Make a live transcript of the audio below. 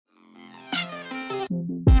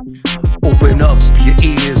Open up your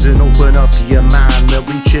ears and open up your mind. They'll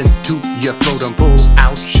reach into your throat and pull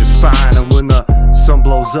out your spine. And when the sun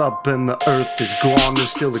blows up and the earth is gone,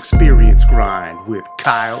 there's still experience grind with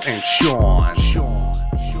Kyle and Sean.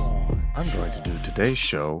 I'm going to do today's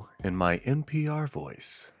show in my NPR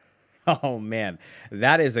voice. Oh man,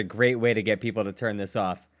 that is a great way to get people to turn this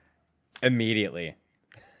off immediately.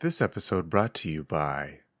 This episode brought to you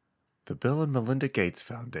by the Bill and Melinda Gates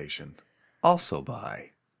Foundation. Also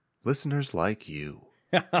by listeners like you.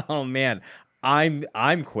 Oh man, I'm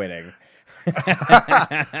quitting.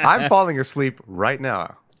 I'm falling asleep right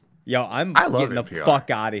now. Yo, I'm I love getting NPR. the fuck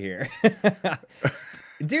out of here.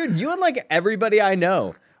 Dude, you and like everybody I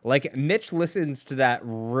know. Like Mitch listens to that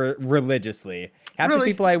religiously. Half the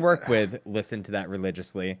people I work with listen to that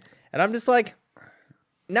religiously. And I'm just like,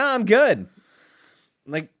 nah, I'm good.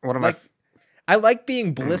 Like, I like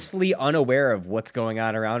being blissfully unaware of what's going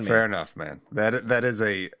on around me. Fair enough, man. That is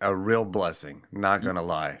a real blessing. Not gonna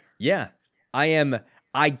lie. Yeah.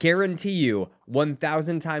 I guarantee you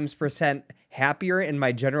 1,000 times % happier in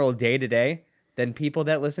my general day to day than people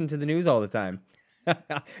that listen to the news all the time.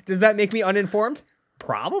 Does that make me uninformed?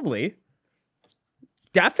 Probably.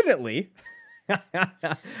 Definitely. I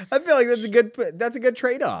feel like that's a good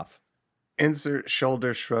trade-off. Insert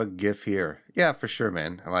shoulder shrug gif here. Yeah, for sure,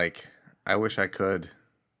 man. Like, I wish I could.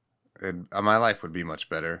 My life would be much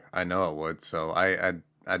better. I know it would. So I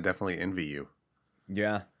definitely envy you.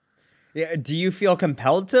 Yeah. Yeah. Do you feel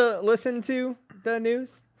compelled to listen to the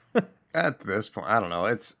news? At this point, I don't know.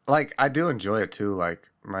 It's like I do enjoy it too. Like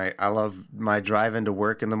I love my drive into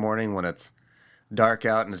work in the morning when it's dark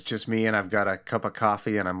out and it's just me and I've got a cup of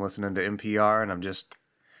coffee and I'm listening to NPR and I'm just.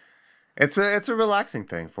 It's a relaxing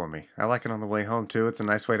thing for me. I like it on the way home too. It's a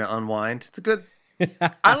nice way to unwind. It's a good.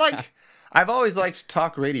 I've always liked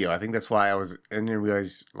talk radio. I think that's why I was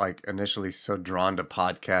initially so drawn to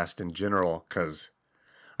podcast in general, because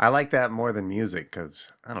I like that more than music.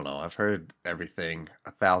 Because I don't know, I've heard everything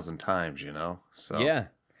 1,000 times, you know. So yeah,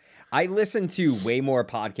 I listen to way more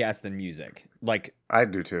podcasts than music. Like I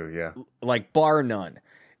do too. Yeah, like bar none.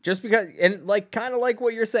 Just because, and like kind of like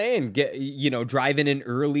what you're saying, driving in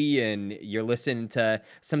early and you're listening to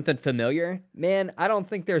something familiar. Man, I don't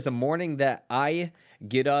think there's a morning that I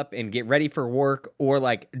get up and get ready for work or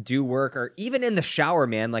like do work or even in the shower,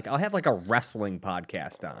 man. Like I'll have like a wrestling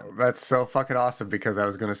podcast on. That's so fucking awesome, because I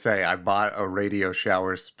was going to say I bought a radio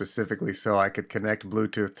shower specifically so I could connect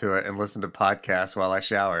Bluetooth to it and listen to podcasts while I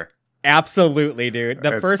shower. Absolutely, dude.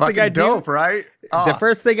 The It's first thing I do, dope, right? The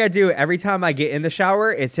first thing I do every time I get in the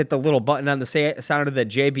shower is hit the little button on the sound of the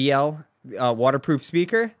JBL waterproof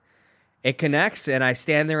speaker. It connects, and I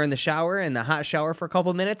stand there in the shower, in the hot shower for a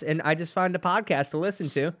couple minutes, and I just find a podcast to listen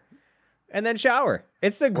to, and then shower.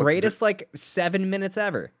 It's the greatest 7 minutes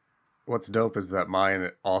ever. What's dope is that mine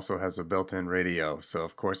also has a built-in radio, so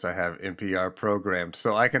of course I have NPR programmed,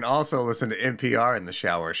 so I can also listen to NPR in the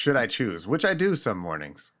shower, should I choose, which I do some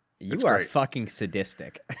mornings. You are great. Fucking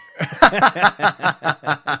sadistic.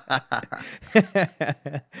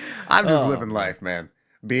 I'm just living life, man.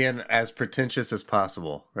 Being as pretentious as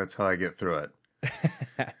possible. That's how I get through it.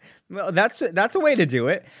 Well, that's a way to do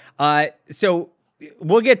it. So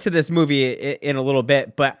we'll get to this movie in a little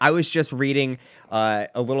bit, but I was just reading a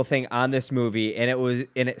little thing on this movie, and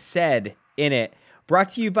it said in it, brought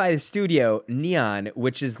to you by the studio Neon,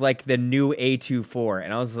 which is like the new A24.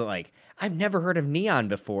 And I was like, I've never heard of Neon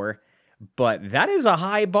before, but that is a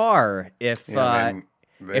high bar. They're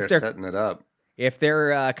setting it up. If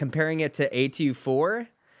they're comparing it to A24,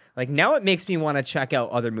 like now it makes me want to check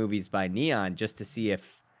out other movies by Neon just to see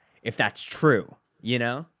if that's true, you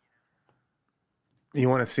know? You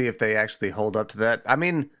want to see if they actually hold up to that? I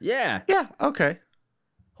mean, yeah, okay.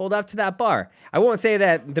 Hold up to that bar. I won't say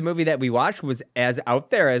that the movie that we watched was as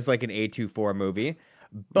out there as like an A24 movie,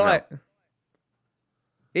 but. No.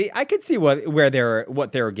 I could see what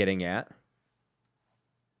they were getting at.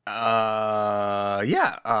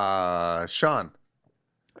 Sean.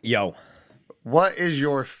 Yo. What is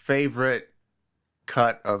your favorite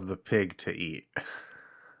cut of the pig to eat?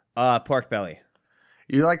 Pork belly.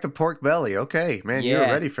 You like the pork belly? Okay, man, yeah. You're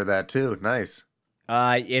ready for that too. Nice.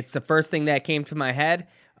 It's the first thing that came to my head.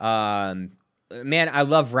 Man, I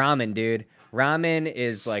love ramen, dude. Ramen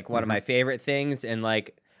is like one of my favorite things, and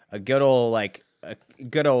like a good old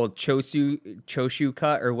choshu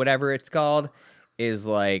cut or whatever it's called is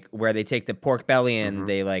like where they take the pork belly and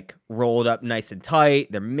they like roll it up nice and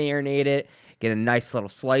tight. They're marinated, get a nice little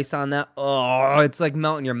slice on that. Oh, it's like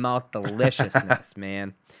melt in your mouth deliciousness,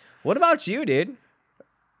 man. What about you, dude?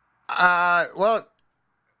 Well,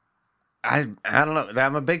 I don't know.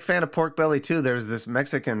 I'm a big fan of pork belly too. There's this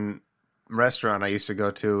Mexican restaurant I used to go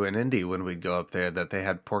to in Indy when we'd go up there that they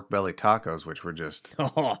had pork belly tacos, which were just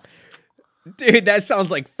Oh, dude, that sounds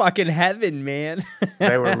like fucking heaven, man.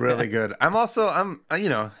 they were really good. I'm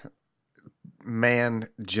man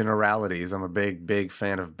generalities. I'm a big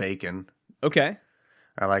fan of bacon. Okay.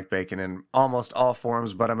 I like bacon in almost all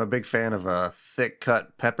forms, but I'm a big fan of a thick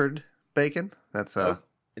cut peppered bacon. That's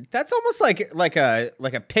That's almost like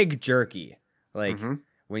a pig jerky. Like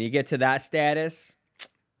when you get to that status,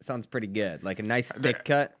 sounds pretty good. Like a nice thick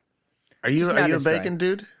cut. Are you Just not a as dry. bacon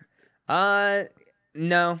dude?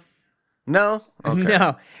 No. No? Okay.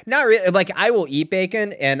 No, not really. Like, I will eat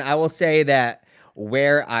bacon, and I will say that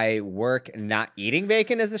where I work, not eating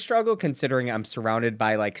bacon is a struggle, considering I'm surrounded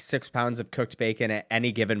by like 6 pounds of cooked bacon at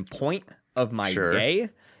any given point of my Sure. day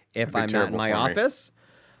if That'd be I'm not in terrible my for me. office.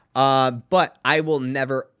 But I will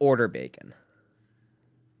never order bacon.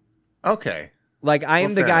 Okay. Like, I am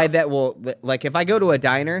Well, the fair guy enough. that will, like, if I go to a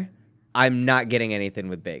diner, I'm not getting anything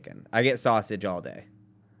with bacon. I get sausage all day.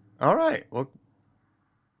 All right. Well,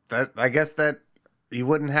 I guess that you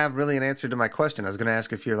wouldn't have really an answer to my question. I was going to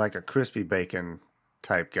ask if you're like a crispy bacon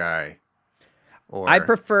type guy. Or I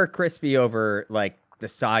prefer crispy over, like, the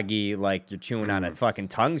soggy, like, you're chewing on a fucking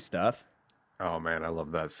tongue stuff. Oh man, I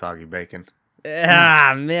love that soggy bacon.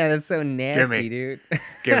 Ah, man, that's so nasty, dude.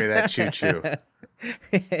 Give me that choo choo.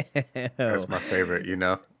 That's my favorite, you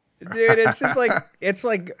know. Dude, it's just like it's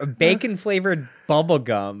like bacon flavored bubble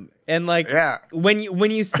gum, and like Yeah. when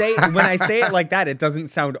I say it like that, it doesn't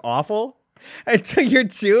sound awful until you're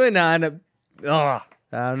chewing on it. Oh,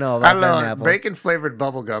 I don't know about I don't them know. apples. Bacon flavored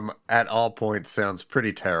bubblegum at all points sounds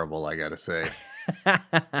pretty terrible, I gotta say.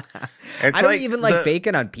 It's I don't even like the-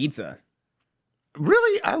 bacon on pizza.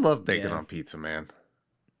 Really? I love bacon Yeah. on pizza, man.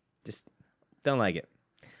 Just don't like it.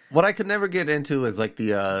 What I could never get into is like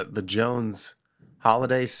the Jones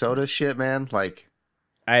holiday soda shit, man. Like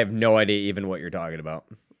I have no idea even what you're talking about.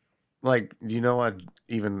 you know what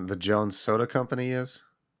even the Jones Soda Company is?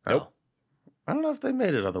 Nope. Oh. I don't know if they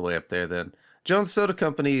made it all the way up there then. Jones Soda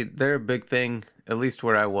Company, they're a big thing, at least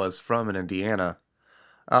where I was from in Indiana.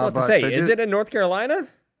 What to but say? they Is do- it in North Carolina?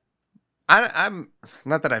 I'm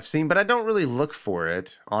not that I've seen, but I don't really look for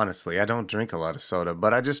it, honestly. I don't drink a lot of soda,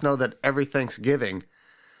 but I just know that every Thanksgiving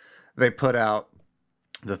they put out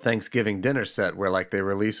the Thanksgiving dinner set where like they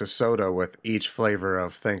release a soda with each flavor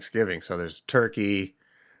of Thanksgiving. So there's turkey,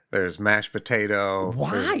 there's mashed potato,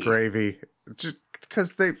 Why? there's gravy. Just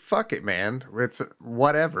because they fuck it, man. It's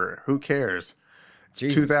whatever. Who cares?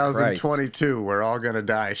 Jesus 2022. We're all gonna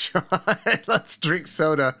die, Sean. Let's drink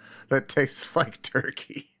soda that tastes like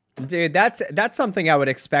turkey. Dude, that's something I would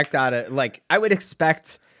expect out of like I would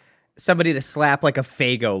expect somebody to slap like a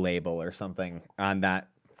Faygo label or something on that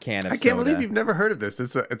can of I can't soda. believe you've never heard of this.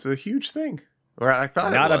 It's a huge thing. Or I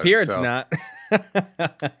thought Not it was. up here, so. it's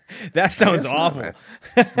not. That sounds Guess not, awful. man.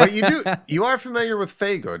 But you are familiar with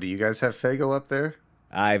Faygo. Do you guys have Faygo up there?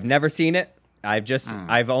 I've never seen it.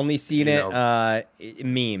 I've only seen You it know.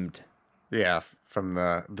 memed. Yeah, from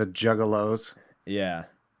the Juggalos. Yeah.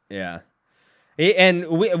 Yeah. And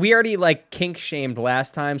we already like kink shamed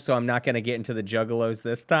last time, so I'm not gonna get into the juggalos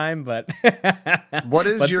this time, but What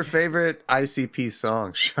is your favorite ICP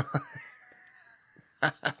song, Sean?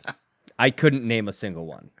 I couldn't name a single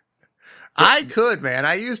one. I could, man.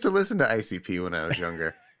 I used to listen to ICP when I was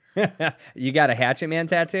younger. You got a Hatchet Man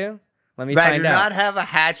tattoo? Let me I find do out. not have a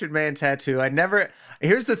Hatchet Man tattoo.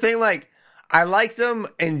 Here's the thing, like, I liked them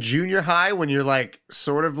in junior high when you're like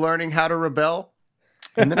sort of learning how to rebel.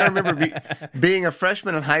 And then I remember being a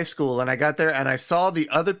freshman in high school, and I got there and I saw the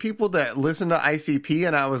other people that listened to ICP,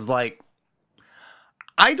 and I was like,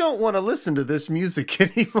 I don't want to listen to this music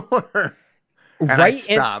anymore. And I Right?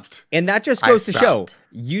 stopped. And that just I goes to show. stopped.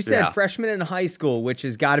 You said Yeah. freshman in high school, which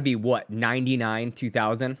has got to be what, 99,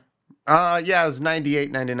 2000? Yeah, it was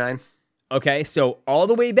 98, 99. Okay, so all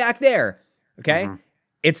the way back there. Okay, Mm-hmm.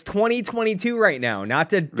 it's 2022 right now. Not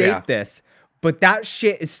to date Yeah. this, but that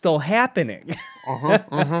shit is still happening.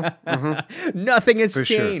 Nothing has For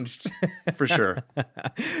sure. changed. For sure.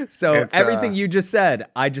 So It's, everything you just said,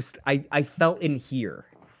 I felt in here.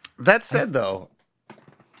 That said, though,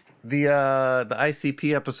 the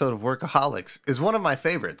ICP episode of Workaholics is one of my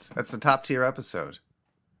favorites. That's the top tier episode.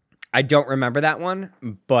 I don't remember that one,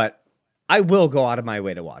 but I will go out of my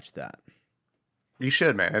way to watch that. You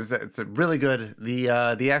should, man. It's a really good. The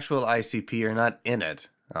actual ICP are not in it,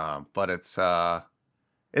 but it's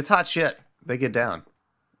hot shit. They get down.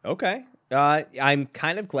 Okay. I'm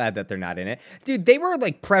kind of glad that they're not in it. Dude, they were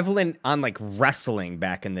like prevalent on like wrestling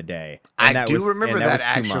back in the day. And I do remember and that was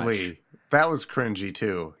too much. actually. That was cringy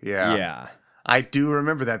too. Yeah. Yeah. I do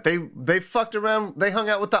remember that. They fucked around. They hung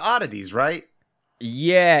out with the oddities, right?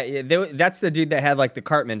 Yeah, that's the dude that had like the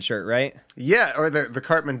Cartman shirt, right? Yeah, or the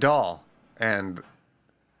Cartman doll. And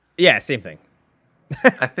Yeah, same thing.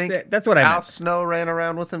 I think That's what I Al meant. Snow ran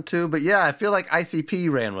around with him too. But yeah, I feel like ICP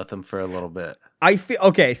ran with him for a little bit. I feel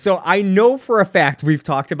okay, so I know for a fact we've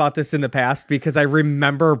talked about this in the past because I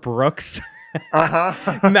remember Brooks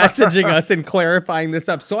messaging us and clarifying this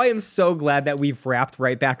up. So I am so glad that we've wrapped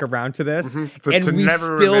right back around to this, and To we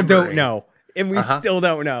never still don't remembering. know, and we still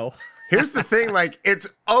don't know. Here's the thing, like, it's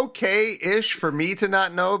okay-ish for me to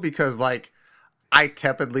not know because, like, I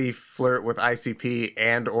tepidly flirt with ICP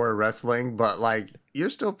and or wrestling, but, like, you're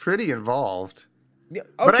still pretty involved. Okay,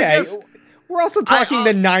 But I guess we're also talking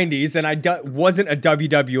the '90s, and I wasn't a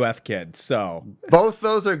WWF kid, so both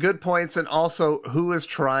those are good points, and also, who is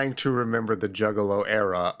trying to remember the Juggalo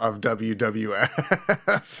era of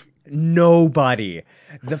WWF? nobody.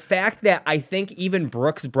 The fact that I think even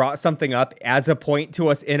Brooks brought something up as a point to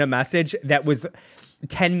us in a message that was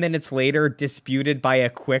 10 minutes later disputed by a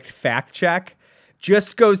quick fact check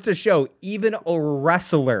just goes to show even a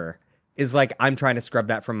wrestler is like, I'm trying to scrub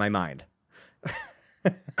that from my mind.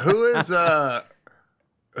 Who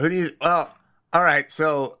do you, well, all right,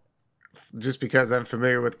 so just because I'm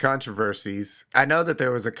familiar with controversies, I know that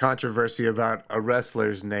there was a controversy about a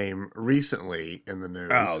wrestler's name recently in the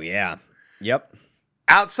news. Oh, yeah. Yep.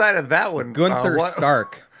 Outside of that one, Gunther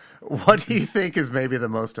Stark. what do you think is maybe the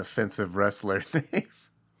most offensive wrestler name?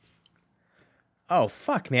 Oh,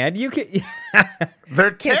 fuck, man. You can.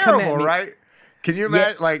 They're Can't come at terrible, me. right? Can you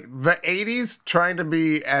imagine, like, the 80s trying to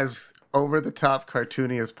be as over-the-top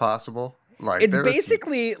cartoony as possible? Like, It's there was-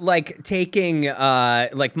 basically like taking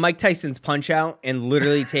like Mike Tyson's Punch Out and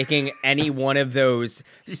literally taking any one of those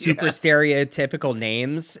super Yes. stereotypical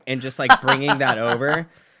names and just like bringing that over.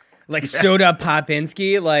 Like Soda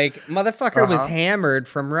Popinski, like motherfucker was hammered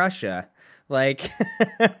from Russia. Like,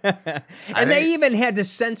 and they think- even had to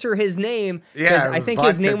censor his name because yeah, it I was think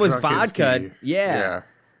his name was Drunkinsky. Vodka. Yeah.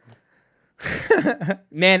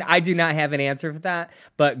 Man, I do not have an answer for that.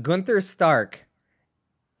 But Gunther Stark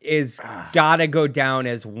is gotta go down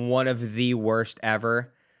as one of the worst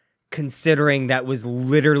ever, considering that was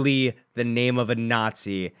literally the name of a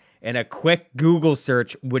Nazi, and a quick Google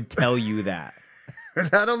search would tell you that.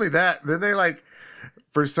 Not only that, then they like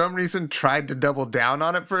for some reason tried to double down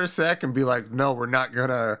on it for a sec and be like, no, we're not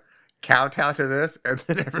gonna kowtow to this. And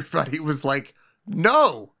then everybody was like,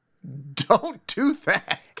 no, don't do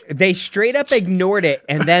that. They straight up ignored it,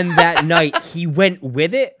 and then that night he went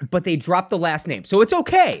with it, but they dropped the last name. So it's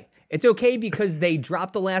okay. It's okay because they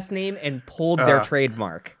dropped the last name and pulled their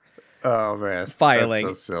trademark. Oh man. Filing.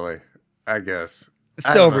 That's so silly. I guess.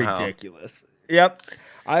 I So don't know how. ridiculous. Yep.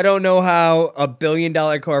 I don't know how a $1 billion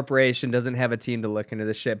corporation doesn't have a team to look into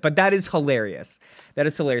this shit, but that is hilarious. That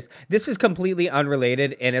is hilarious. This is completely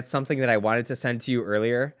unrelated, and it's something that I wanted to send to you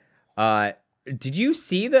earlier. Did you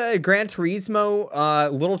see the Gran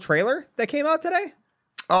Turismo little trailer that came out today?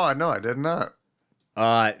 Oh no, I did not.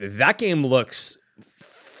 That game looks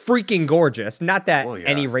freaking gorgeous. Not that Well, yeah.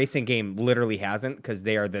 any racing game literally hasn't, because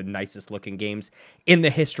they are the nicest looking games in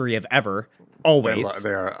the history of ever. Always.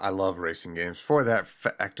 I love racing games for that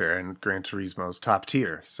factor, and Gran Turismo's top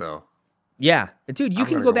tier. So Yeah. Dude, you I'm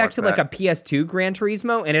can gonna go go back watch to like a that. PS2 Gran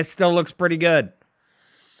Turismo and it still looks pretty good.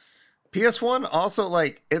 PS1 also,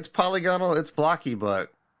 like, it's polygonal, it's blocky, but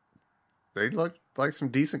they look like some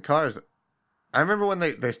decent cars. I remember when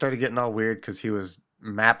they started getting all weird because he was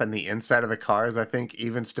mapping the inside of the cars, I think,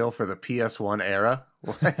 even still for the PS1 era.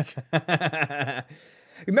 Like,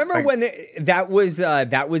 Remember when that was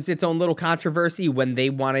its own little controversy when they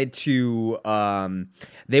wanted to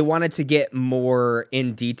get more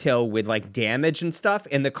in detail with like damage and stuff,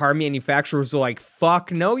 and the car manufacturers were like,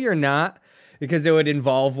 "Fuck, no, you're not," because it would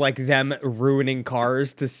involve like them ruining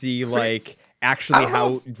cars to see like actually I don't know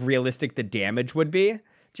how realistic the damage would be. Do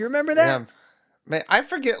you remember that? yeah, man, I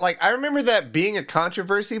forget, like, I remember that being a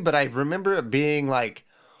controversy, but I remember it being like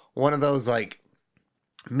one of those like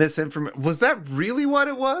misinformation. Was that really what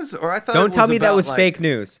it was? Or I thought Don't it was tell me that about, was like- fake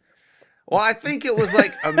news. Well, I think it was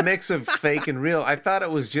like a mix of fake and real. I thought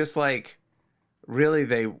it was just like, really,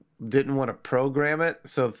 they didn't want to program it.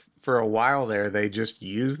 So for a while there, they just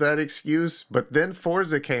used that excuse. But then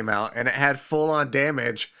Forza came out and it had full on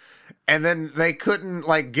damage. And then they couldn't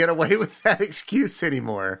like get away with that excuse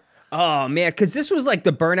anymore. Oh man, because this was like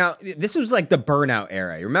the burnout. This was like the burnout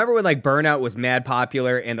era. You remember when like burnout was mad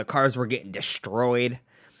popular and the cars were getting destroyed?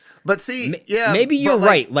 But see, yeah. Maybe you're but, like,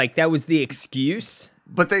 right. Like that was the excuse.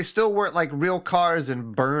 But they still weren't like real cars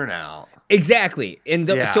in Burnout. Exactly. And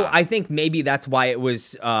Yeah. so I think maybe that's why it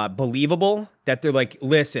was believable that they're like,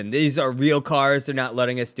 listen, these are real cars. They're not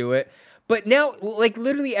letting us do it. But now, like,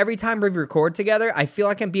 literally every time we record together, I feel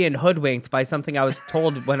like I'm being hoodwinked by something I was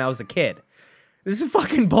told when I was a kid. This is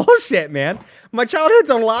fucking bullshit, man. My childhood's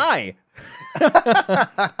a lie.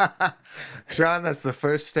 Sean, that's the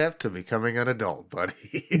first step to becoming an adult, buddy.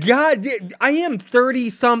 God, dude, I am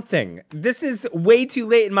 30-something. This is way too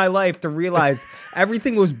late in my life to realize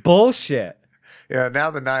everything was bullshit. Yeah,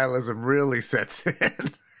 now the nihilism really sets in.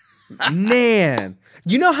 Man,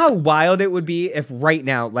 you know how wild it would be if right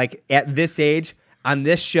now, like at this age, on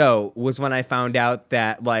this show was when I found out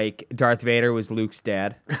that like Darth Vader was Luke's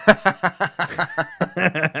dad.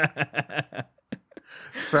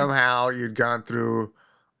 Somehow you'd gone through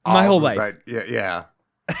My whole all the life. Yeah.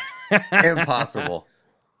 Impossible.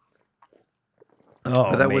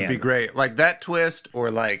 Oh, But that man. would be great. Like that twist, or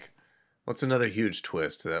like, what's another huge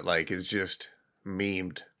twist that like is just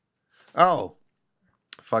memed? Oh,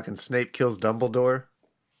 fucking Snape kills Dumbledore.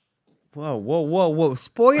 Whoa.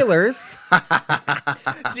 Spoilers.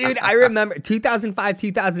 Dude, I remember 2005,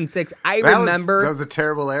 2006. I remember. That was a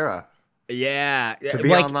terrible era Yeah. to be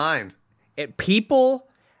like, online. People,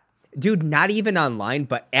 dude, not even online,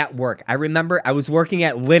 but at work. I remember I was working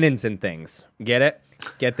at Linens and Things. Get it?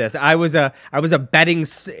 Get this. I was a betting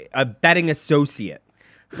associate.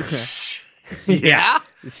 Yeah.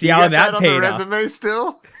 See You how got that on paid the off? resume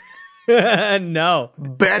still? No.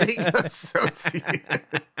 Betting associate.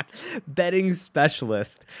 Betting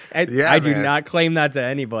specialist. And Yeah, I do man. not claim that to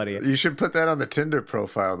anybody. You should put that on the Tinder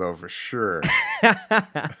profile though, for sure.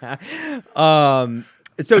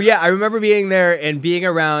 So yeah, I remember being there and being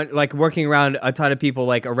around, like working around a ton of people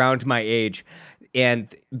like around my age,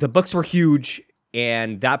 and the books were huge,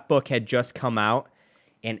 and that book had just come out,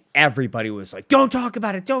 and everybody was like, "Don't talk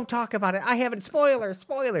about it! Don't talk about it! I haven't spoilers."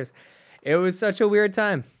 It was such a weird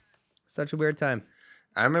time, such a weird time.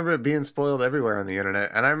 I remember it being spoiled everywhere on the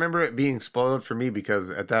internet, and I remember it being spoiled for me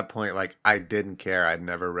because at that point, like, I didn't care. I'd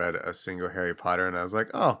never read a single Harry Potter, and I was like,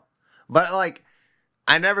 oh. But, like,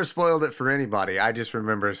 I never spoiled it for anybody. I just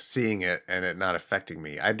remember seeing it and it not affecting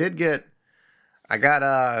me. I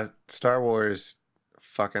got Star Wars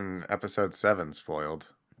fucking Episode 7 spoiled.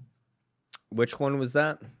 Which one was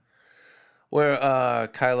that? Where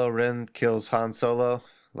Kylo Ren kills Han Solo.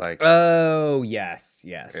 Like, Oh yes.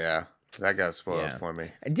 yeah, that got spoiled Yeah. for me.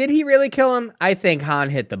 Did he really kill him? I think Han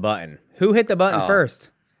hit the button. Who hit the button Oh, first?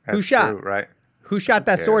 Who That's shot? true, right? Who shot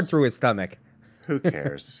that sword cares? through his stomach? Who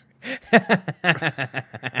cares?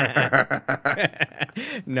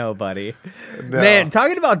 Nobody. No. Man,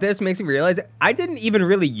 talking about this makes me realize I didn't even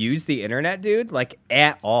really use the internet, dude, like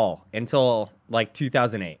at all until like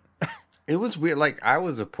 2008. It was weird. Like, I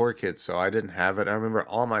was a poor kid, so I didn't have it. I remember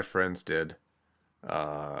all my friends did.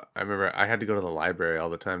 I remember I had to go to the library all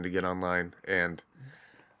the time to get online. And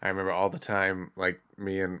I remember all the time, like,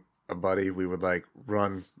 me and a buddy, we would, like,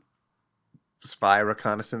 run spy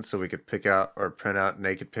reconnaissance so we could pick out or print out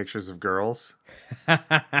naked pictures of girls.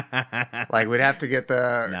 Like, we'd have to get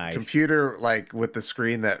the Nice. computer, like, with the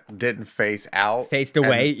screen that didn't face out. Faced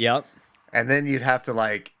away, yep. And then you'd have to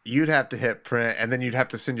hit print, and then you'd have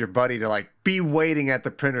to send your buddy to like be waiting at the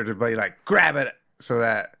printer to be like, grab it so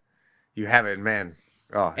that you have it, man.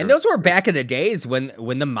 Oh, And those were back in the days when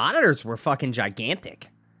the monitors were fucking gigantic.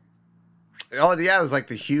 oh yeah, it was like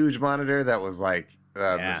the huge monitor that was like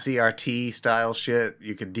Yeah. the CRT style shit.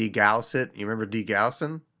 You could degauss it. You remember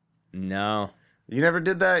degaussing? No. You never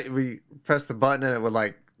did that? We pressed the button and it would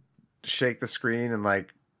like shake the screen and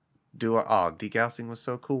like degaussing was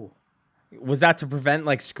so cool. Was that to prevent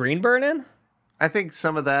like screen burn-in? I think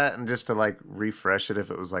some of that, and just to like refresh it if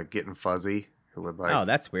it was like getting fuzzy, it would like. Oh,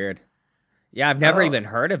 that's weird. Yeah, I've never Oh. even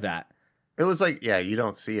heard of that. It was like, yeah, you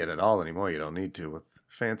don't see it at all anymore. You don't need to with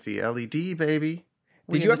fancy LED, baby.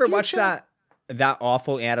 We Did in you the ever watch future. that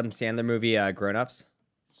awful Adam Sandler movie, Grown Ups?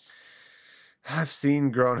 I've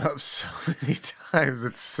seen Grown Ups so many times.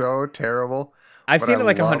 It's so terrible. I've but seen I it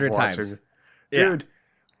like love 100 watching- times. Yeah. Dude,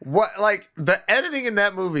 what, like, the editing in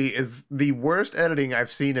that movie is the worst editing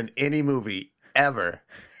I've seen in any movie ever.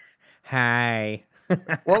 Hi.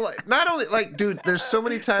 Well, like, not only, like, dude, there's so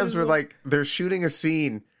many times where, like, they're shooting a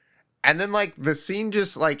scene and then, like, the scene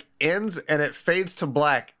just, like, ends and it fades to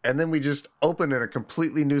black and then we just open in a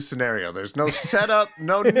completely new scenario. There's no setup,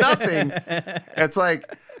 no nothing. It's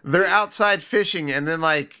like they're outside fishing and then,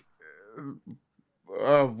 like,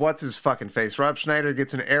 what's his fucking face? Rob Schneider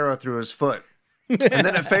gets an arrow through his foot. And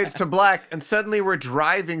then it fades to black and suddenly we're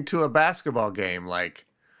driving to a basketball game. Like,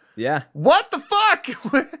 Yeah. what the fuck?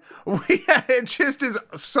 It just is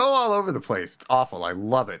so all over the place. It's awful. I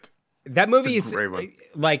love it. That movie It's is a great one.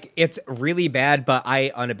 like, it's really bad, but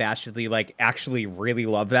I unabashedly like actually really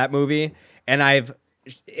love that movie. And I've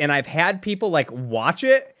had people like watch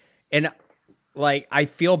it and like I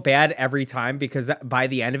feel bad every time because by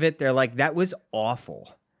the end of it, they're like, that was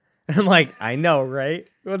awful. And I'm like, I know, right?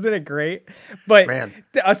 Wasn't it great? But Man.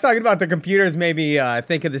 I was talking about the computers made me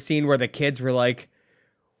think of the scene where the kids were like,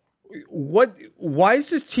 why is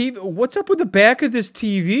this TV? What's up with the back of this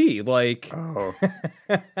TV? Like, Oh,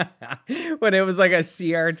 when it was like a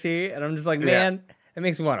CRT, and I'm just like, man, it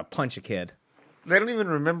makes me want to punch a kid. they don't even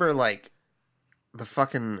remember like the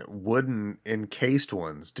fucking wooden encased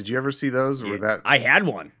ones. Did you ever see those? Where that? I had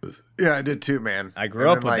one. Yeah, I did too, man. I grew And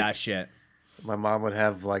up then, with like, that shit. My mom would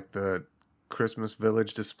have like the Christmas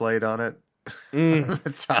village displayed on it, on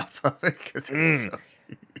the top of it. 'Cause it's so...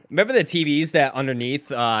 Remember the TVs that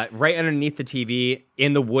underneath, right underneath the TV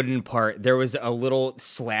in the wooden part, there was a little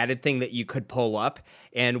slatted thing that you could pull up.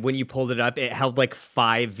 And when you pulled it up, it held like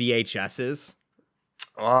 5 VHSs.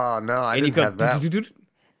 Oh no, I And you didn't go, have that.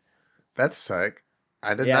 That's sick.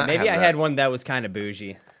 I did yeah, not. maybe have I that. had one that was kind of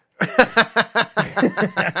bougie.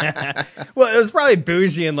 Well, it was probably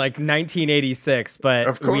bougie in like 1986, but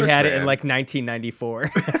Of course, we had it in man. like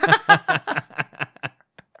 1994.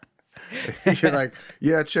 You're like,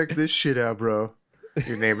 yeah, check this shit out, bro.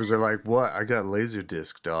 Your neighbors are like, what? I got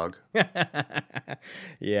Laserdisc, dog.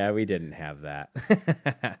 Yeah, we didn't have that.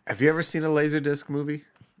 Have you ever seen a Laserdisc movie?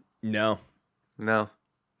 No, No,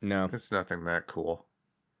 no. it's nothing that cool.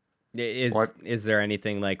 Is there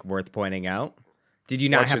anything like worth pointing out? Did you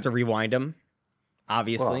not Watch have it- to rewind them?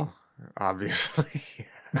 Obviously. Well, obviously.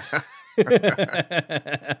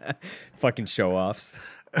 Fucking show offs.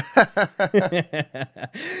 This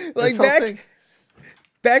Like whole thing-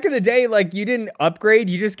 back in the day, like you didn't upgrade,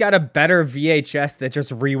 you just got a better VHS that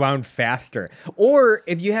just rewound faster. Or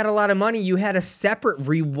if you had a lot of money, you had a separate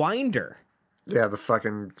rewinder. Yeah, the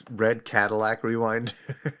fucking red Cadillac rewind.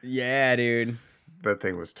 Yeah, dude. That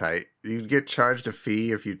thing was tight. You'd get charged a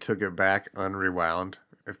fee if you took it back unrewound,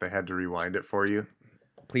 if they had to rewind it for you.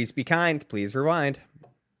 Please be kind. Please rewind.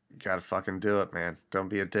 You gotta fucking do it, man. Don't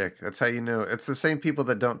be a dick. That's how you knew. It's the same people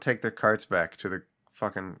that don't take their carts back to the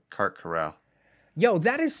fucking cart corral. Yo,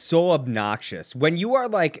 that is so obnoxious. When you are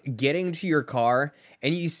like getting to your car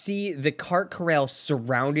and you see the cart corral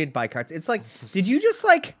surrounded by carts, it's like, did you just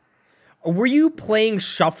like, were you playing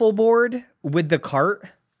shuffleboard with the cart?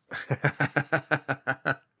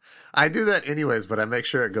 I do that anyways, but I make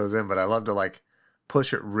sure it goes in. But I love to like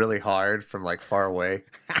push it really hard from like far away,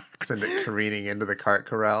 send it careening into the cart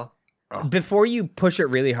corral. Before you push it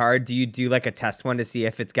really hard, do you do like a test one to see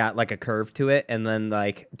if it's got like a curve to it and then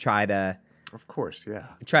like try to Of course, yeah.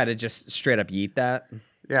 just straight up yeet that?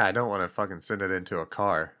 Yeah, I don't want to fucking send it into a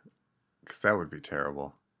car because that would be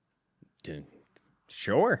terrible. Dude,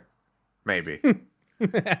 sure. Maybe.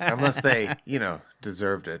 Unless they,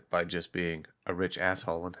 deserved it by just being a rich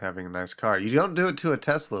asshole and having a nice car. You don't do it to a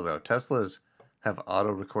Tesla, though. Teslas have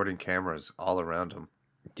auto-recording cameras all around them.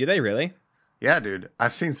 Do they really? Yeah, dude.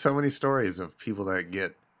 I've seen so many stories of people that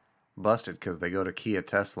get busted because they go to Kia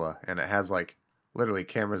Tesla, and it has, like, literally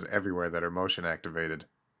cameras everywhere that are motion activated.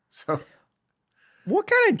 So... What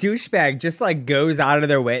kind of douchebag just like goes out of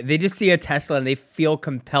their way? They just see a Tesla and they feel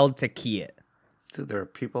compelled to key it. Dude, there are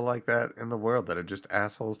people like that in the world that are just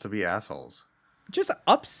assholes to be assholes. Just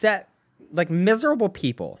upset, like miserable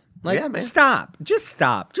people. Like, Yeah, man. stop. Just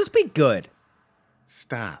stop. Just be good.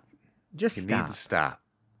 Stop. Just You stop. need to stop.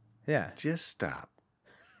 Yeah. Just stop.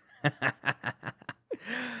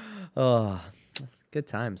 Oh, good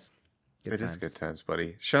times. It is good times,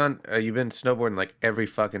 buddy. Sean, you've been snowboarding like every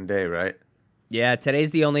fucking day, right? Yeah,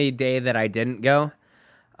 today's the only day that I didn't go.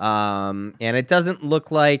 And it doesn't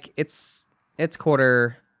look like it's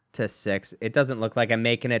 5:45. It doesn't look like I'm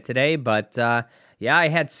making it today, but yeah, I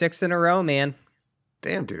had 6 in a row, man.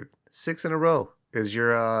 Damn, dude. 6 in a row. Is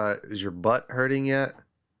your butt hurting yet?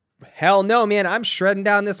 Hell no, man. I'm shredding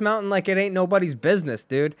down this mountain like it ain't nobody's business,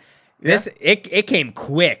 dude. It came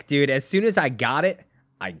quick, dude. As soon as I got it,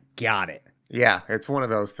 I got it. Yeah, it's one of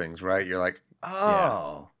those things, right? You're like,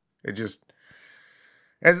 oh. It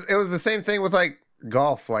was the same thing with like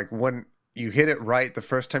golf. Like when you hit it right the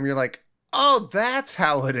first time, you're like, oh, that's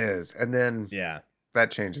how it is. And then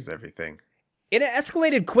that changes everything. It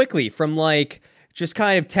escalated quickly from like just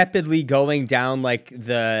kind of tepidly going down like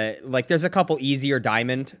there's a couple easier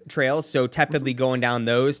diamond trails, so tepidly going down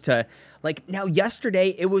those to like now yesterday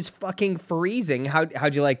it was fucking freezing.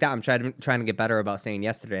 How'd you like that? I'm trying to get better about saying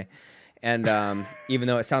yesterday. And even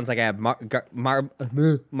though it sounds like I have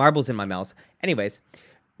marbles in my mouth. Anyways,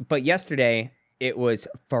 but yesterday it was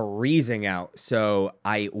freezing out, so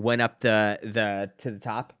I went up to the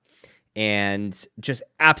top and just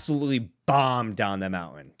absolutely bombed down the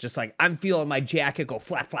mountain. Just like I'm feeling my jacket go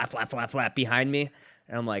flap, flap, flap, flap, flap behind me.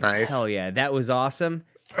 And I'm like, Nice. hell yeah, that was awesome.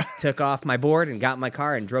 took off my board and got in my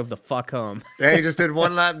car and drove the fuck home. Yeah, you just did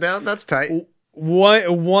one lap down. That's tight.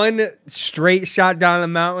 One straight shot down the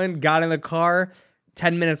mountain, got in the car.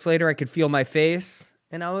 10 minutes later, I could feel my face,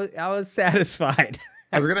 and I was satisfied.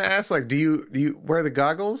 I was gonna ask, like, do you wear the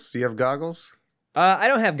goggles? Do you have goggles? I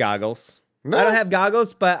don't have goggles. No? I don't have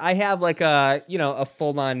goggles, but I have like a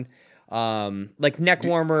full on like neck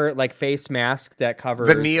warmer, like face mask that covers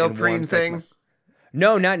The and neoprene warms, like, thing?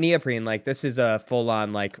 No, not neoprene. Like this is a full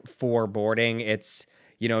on like for boarding. It's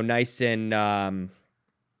nice and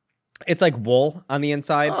it's like wool on the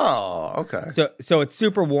inside. Oh, okay. So it's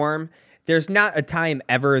super warm. There's not a time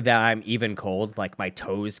ever that I'm even cold, like my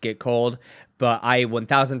toes get cold, but I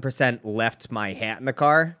 1000% left my hat in the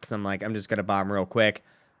car because I'm like, I'm just going to bomb real quick.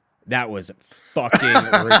 That was fucking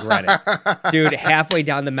regret it. Dude, halfway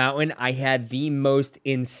down the mountain, I had the most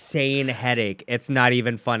insane headache. It's not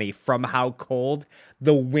even funny from how cold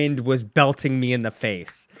the wind was belting me in the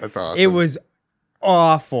face. That's awesome. It was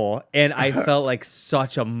awful, and I felt like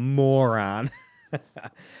such a moron.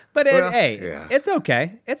 But it's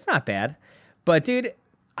okay. It's not bad. But dude,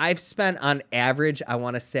 I've spent on average, I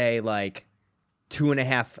want to say like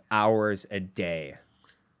 2.5 hours a day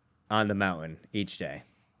on the mountain each day.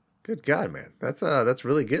 Good God, man. That's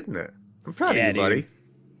really getting it. I'm proud of you, buddy. Dude.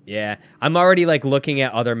 Yeah. I'm already like looking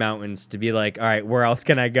at other mountains to be like, all right, where else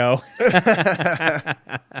can I go?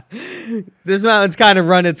 This mountain's kind of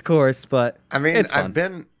run its course, but I mean, it's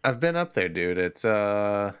fun. I've been up there, dude. It's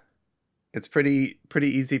pretty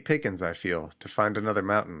easy pickings, I feel, to find another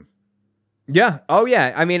mountain. Yeah. Oh,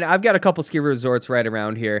 yeah. I mean, I've got a couple ski resorts right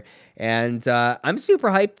around here, and I'm super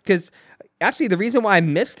hyped because actually the reason why I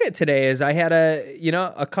missed it today is I had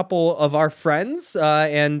a couple of our friends,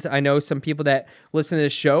 and I know some people that listen to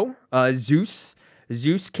this show. Zeus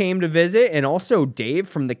came to visit, and also Dave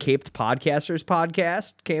from the Caped Podcasters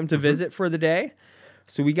podcast came to visit for the day.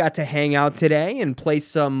 So we got to hang out today and play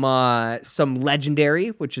some Legendary,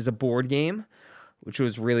 which is a board game, which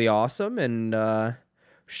was really awesome, and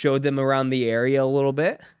showed them around the area a little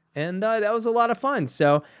bit, and that was a lot of fun.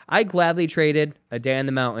 So I gladly traded a day on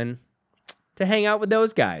the mountain to hang out with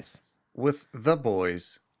those guys. With the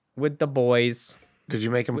boys. With the boys. Did you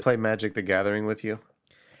make them play Magic the Gathering with you?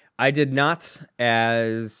 I did not. We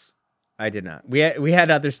had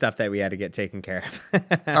other stuff that we had to get taken care of.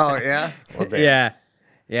 Oh, yeah? Well, damn.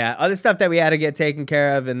 Yeah, other stuff that we had to get taken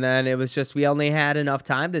care of, and then it was just we only had enough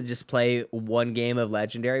time to just play one game of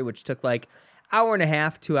Legendary, which took like 1.5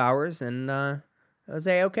 hours, 2 hours, and I was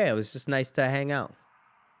okay. It was just nice to hang out.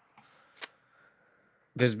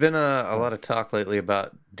 There's been a lot of talk lately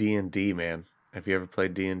about D&D, man. Have you ever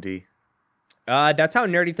played D&D? That's how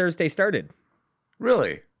Nerdy Thursday started.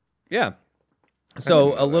 Really? Yeah.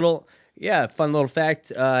 So fun little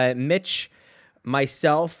fact. Mitch,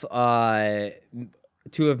 myself,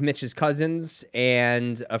 two of Mitch's cousins,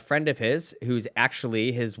 and a friend of his, who's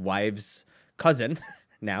actually his wife's cousin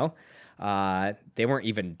now. They weren't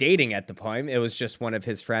even dating at the point. It was just one of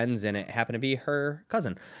his friends, and it happened to be her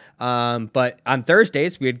cousin. But on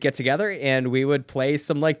Thursdays, we would get together, and we would play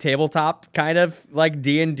some like tabletop kind of like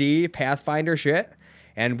D&D Pathfinder shit.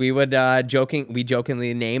 And we would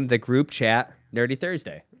jokingly name the group chat Nerdy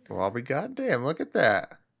Thursday. Well, I'll be goddamn. Look at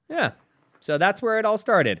that. Yeah. So that's where it all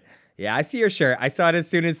started. Yeah, I see your shirt. I saw it as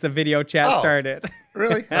soon as the video chat started.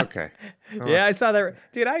 Really? Okay. Yeah, I saw that.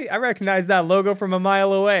 Dude, I recognize that logo from a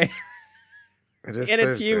mile away. It is and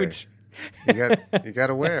Thursday. It's huge. You got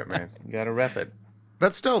to wear it, man. You got to rep it.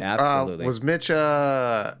 That's dope. Absolutely. Was Mitch,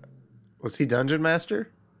 was he Dungeon Master?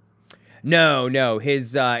 No.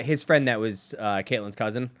 His friend that was Caitlin's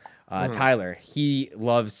cousin, Tyler, he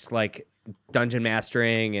loves like dungeon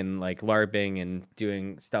mastering and like LARPing and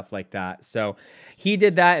doing stuff like that. So he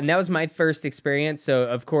did that, and that was my first experience. So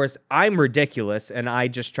of course I'm ridiculous, and I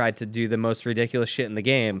just tried to do the most ridiculous shit in the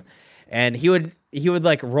game. And he would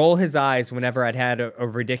like roll his eyes whenever I'd had a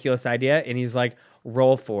ridiculous idea, and he's like,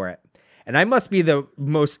 roll for it. And I must be the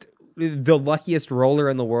luckiest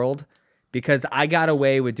roller in the world, because I got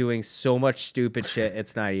away with doing so much stupid shit,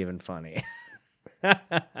 it's not even funny.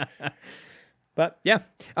 But yeah.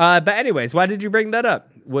 But anyways, why did you bring that up?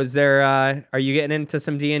 Was there are you getting into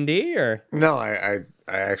some D&D or? No, I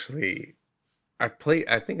actually played.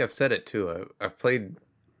 I think I've said it too. I've played.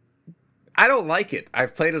 I don't like it.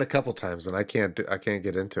 I've played it a couple times, and I can't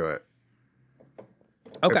get into it.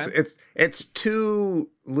 Okay. It's too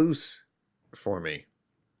loose for me.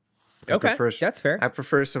 Okay, that's fair. I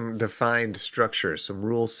prefer some defined structure, some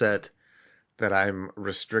rule set that I'm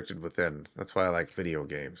restricted within. That's why I like video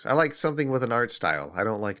games. I like something with an art style. I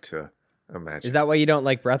don't like to imagine. Is that why you don't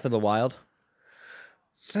like Breath of the Wild?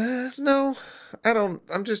 No, I don't.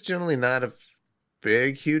 I'm just generally not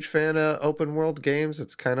huge fan of open world games.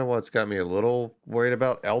 It's kind of what's got me a little worried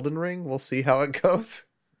about Elden Ring. We'll see how it goes.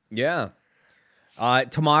 Yeah.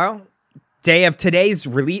 Tomorrow, day of today's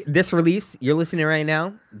release, you're listening right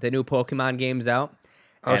now, the new Pokemon game's out.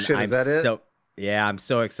 Oh, shit, is that it? Yeah, I'm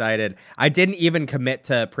so excited. I didn't even commit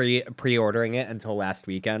to pre-ordering it until last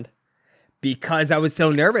weekend because I was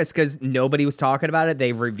so nervous because nobody was talking about it.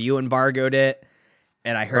 They review embargoed it,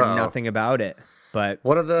 and I heard nothing about it. But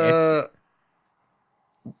what are the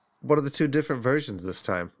two different versions this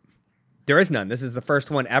time? There is none. This is the first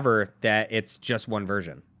one ever that it's just one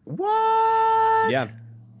version. What? Yeah.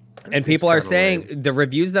 And people are saying, the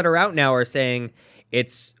reviews that are out now are saying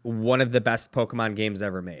it's one of the best Pokemon games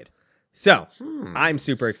ever made. So, I'm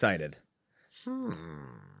super excited.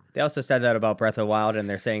 They also said that about Breath of the Wild, and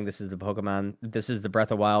they're saying this is the Breath of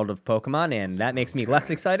the Wild of Pokemon, and that makes me less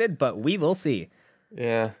excited, but we will see.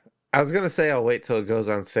 Yeah. I was going to say I'll wait till it goes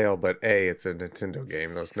on sale, but A, it's a Nintendo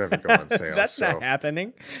game. Those never go on sale. That's not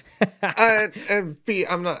happening. And B,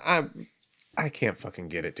 I can't fucking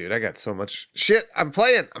get it, dude. I got so much shit I'm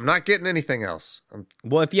playing. I'm not getting anything else.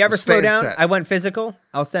 Well, if you ever slow down, I went physical,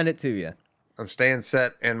 I'll send it to you. I'm staying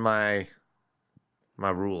set in my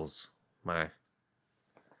rules. I'm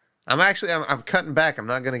cutting back. I'm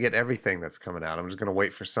not going to get everything that's coming out. I'm just going to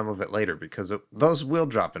wait for some of it later because those will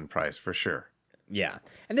drop in price for sure. Yeah.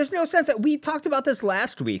 And there's no sense we talked about this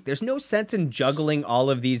last week. There's no sense in juggling all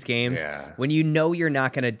of these games when you know you're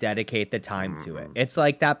not going to dedicate the time to it. It's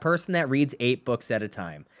like that person that reads 8 books at a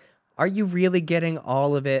time. Are you really getting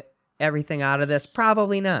all of it, everything out of this?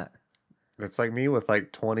 Probably not. It's like me with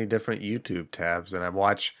like 20 different YouTube tabs, and I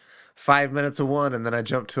watch 5 minutes of one, and then I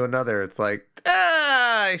jump to another. It's like,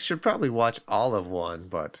 I should probably watch all of one,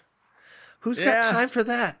 but who's got time for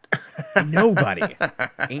that? Nobody.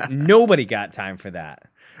 Ain't nobody got time for that.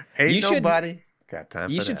 Nobody got time for that.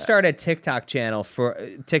 You should start a TikTok channel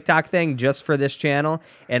TikTok thing just for this channel,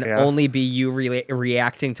 and only be you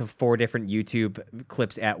reacting to 4 different YouTube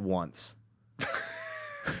clips at once.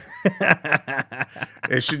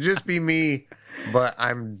 It should just be me, but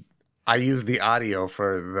I use the audio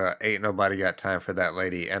for the Ain't Nobody Got Time for That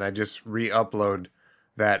Lady, and I just re-upload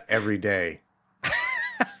that every day.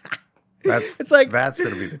 That's going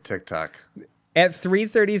to be the TikTok. At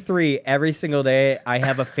 3:33 every single day, I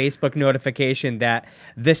have a Facebook notification that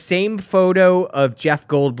the same photo of Jeff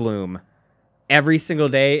Goldblum every single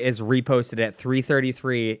day is reposted at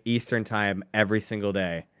 3:33 Eastern time every single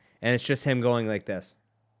day. And it's just him going like this.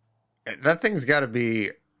 That thing's got to be,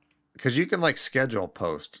 because you can like schedule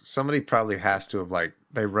post. Somebody probably has to have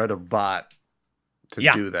they wrote a bot to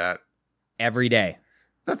do that. Every day.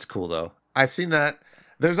 That's cool though. I've seen that.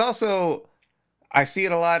 There's also, I see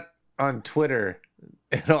it a lot on Twitter.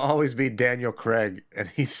 It'll always be Daniel Craig, and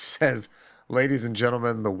he says, "Ladies and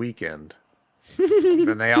gentlemen, the weekend."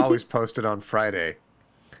 And they always post it on Friday.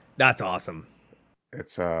 That's awesome.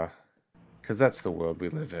 It's because that's the world we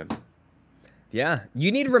live in. Yeah,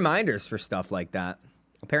 you need reminders for stuff like that,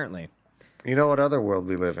 apparently. You know what other world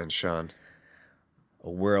we live in, Sean?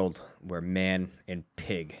 A world where man and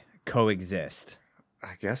pig coexist.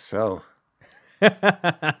 I guess so.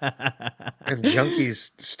 And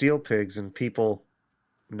junkies steal pigs, and people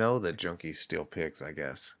know that junkies steal pigs, I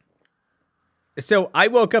guess. So I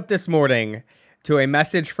woke up this morning to a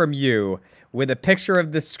message from you with a picture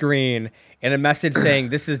of the screen and a message saying,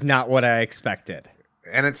 "This is not what I expected."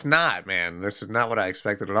 And it's not, man. This is not what I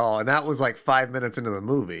expected at all. And that was like 5 minutes into the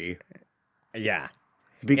movie. Yeah.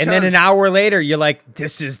 Because, and then an hour later, you're like,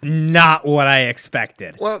 this is not what I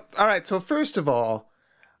expected. Well, all right. So first of all,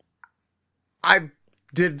 I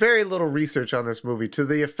did very little research on this movie to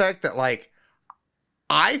the effect that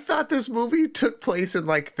I thought this movie took place in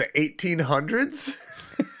the 1800s.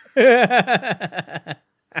 And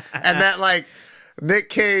that Nick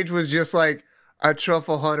Cage was just a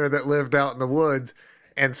truffle hunter that lived out in the woods,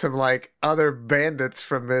 and some other bandits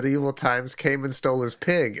from medieval times came and stole his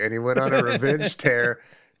pig, and he went on a revenge tear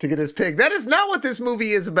to get his pig. That is not what this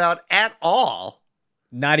movie is about at all.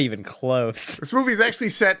 Not even close. This movie is actually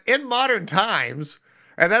set in modern times,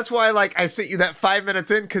 and that's why I sent you that 5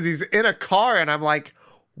 minutes in, because he's in a car, and I'm like,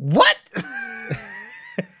 what?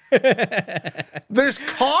 There's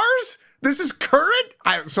cars? This is current?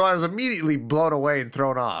 So I was immediately blown away and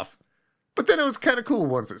thrown off. But then it was kind of cool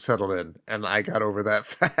once it settled in, and I got over that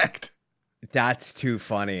fact. That's too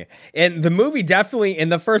funny. And the movie definitely, in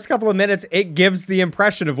the first couple of minutes, it gives the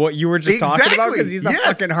impression of what you were just talking about, because he's a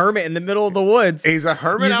fucking hermit in the middle of the woods. He's a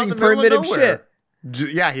hermit out in the middle of nowhere.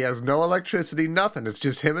 Yeah, he has no electricity, nothing. It's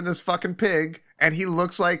just him and this fucking pig, and he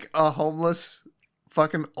looks like a homeless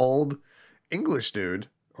fucking old English dude,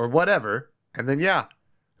 or whatever. And then,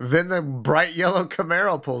 Then the bright yellow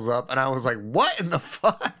Camaro pulls up, and I was like, what in the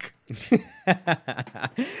fuck?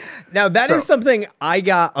 Now, that is something I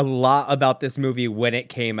got a lot about this movie when it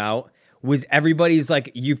came out, was everybody's like,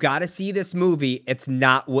 you've got to see this movie. It's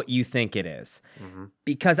not what you think it is. Mm-hmm.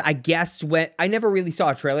 Because I guess I never really saw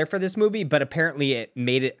a trailer for this movie, but apparently it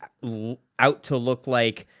made it out to look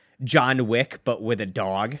like John Wick, but with a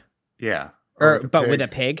dog. Yeah. With a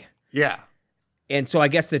pig. Yeah. And so I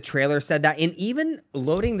guess the trailer said that. And even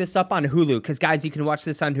loading this up on Hulu, because guys, you can watch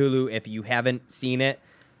this on Hulu if you haven't seen it.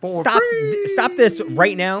 Stop this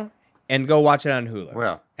right now and go watch it on Hulu.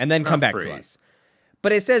 Well, and then come back to us.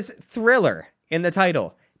 But it says thriller in the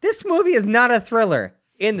title. This movie is not a thriller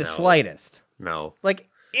in the slightest. No. Like,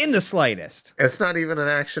 in the slightest. It's not even an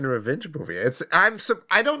action revenge movie.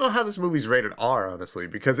 I don't know how this movie's rated R, honestly,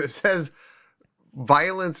 because it says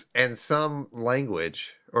violence and some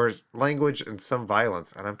language, or language and some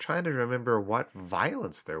violence, and I'm trying to remember what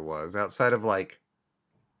violence there was outside of like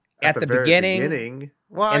at the beginning.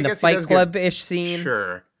 Well, and I the guess Fight Club-ish scene.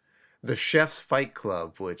 Sure. The Chef's Fight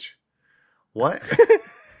Club, which what?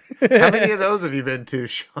 How many of those have you been to,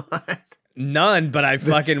 Sean? None, but I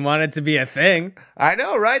fucking want it to be a thing. I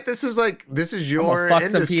know, right? This is your fuck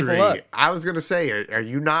industry. some people up. I was gonna say, are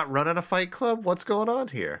you not running a fight club? What's going on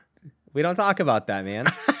here? We don't talk about that, man.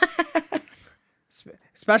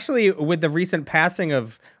 Especially with the recent passing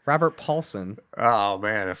of Robert Paulson. Oh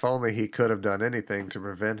man, if only he could have done anything to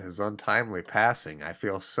prevent his untimely passing. I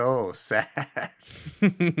feel so sad.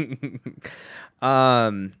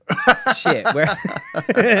 Shit.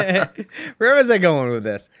 Where was I going with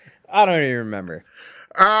this? I don't even remember.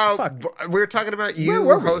 We were talking about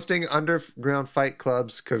you hosting underground fight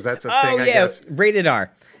clubs, because that's a thing, I guess. Rated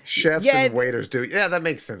R. Chefs and waiters do. Yeah, that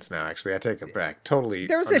makes sense now, actually. I take it back. Totally.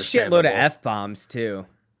 There was a shitload of F-bombs, too.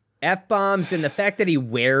 F-bombs, and the fact that he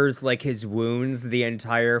wears, like, his wounds the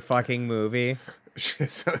entire fucking movie.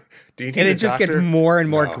 So, do you need and it just gets more and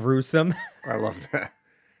more gruesome. I love that.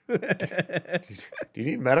 Do you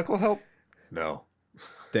need medical help? No.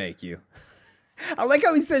 Thank you. I like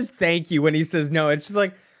how he says thank you when he says no. It's just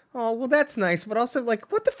like, oh, well, that's nice. But also,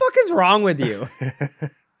 like, what the fuck is wrong with you?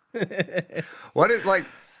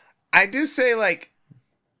 I do say, like,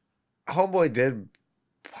 Homeboy did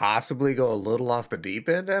possibly go a little off the deep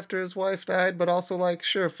end after his wife died, but also, like,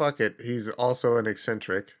 sure, fuck it. He's also an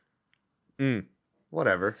eccentric.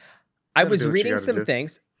 Whatever. I was reading some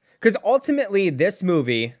things, because ultimately this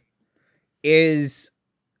movie, it's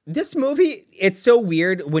so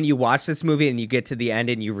weird when you watch this movie and you get to the end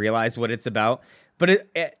and you realize what it's about. But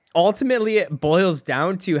ultimately it boils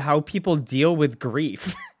down to how people deal with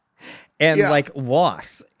grief and like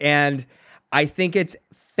loss. And I think it's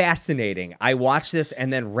fascinating. I watched this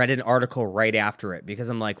and then read an article right after it, because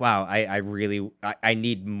I'm like, wow, I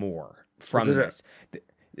need more from this.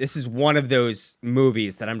 This is one of those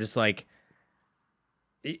movies that I'm just like,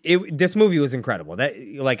 this movie was incredible. That,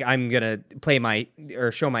 like, I'm gonna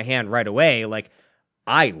show my hand right away. Like,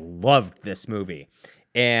 I loved this movie,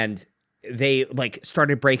 and they like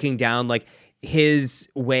started breaking down like his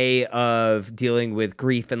way of dealing with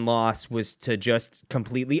grief and loss was to just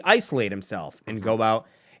completely isolate himself and go out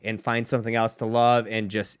and find something else to love,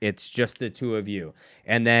 and it's just the two of you.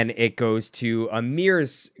 And then it goes to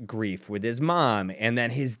Amir's grief with his mom, and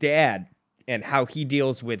then his dad and how he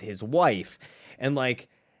deals with his wife. And like,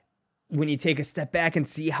 when you take a step back and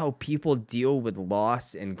see how people deal with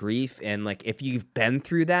loss and grief, and like, if you've been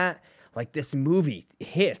through that, like, this movie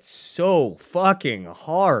hits so fucking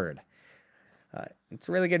hard. It's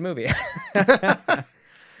a really good movie. Man.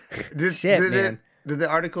 Did the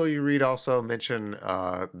article you read also mention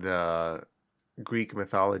the Greek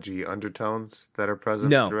mythology undertones that are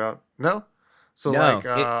present throughout? No? So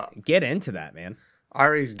get into that, man.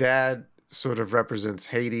 Ari's dad sort of represents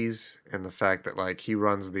Hades, and the fact that, like, he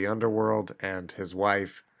runs the underworld, and his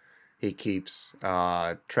wife he keeps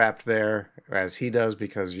trapped there as he does,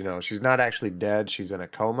 because, you know, she's not actually dead. She's in a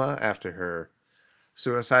coma after her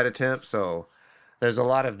suicide attempt. So there's a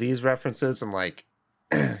lot of these references, and like,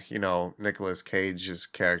 you know, Nicolas Cage's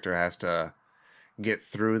character has to get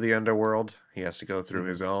through the underworld. He has to go through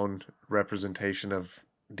his own representation of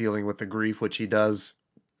dealing with the grief, which he does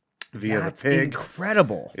via the pig.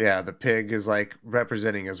 Incredible. Yeah, the pig is like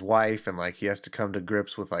representing his wife, and like he has to come to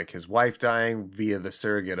grips with like his wife dying via the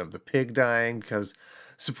surrogate of the pig dying, because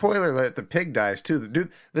spoiler alert, the pig dies too.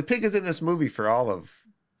 The pig is in this movie for all of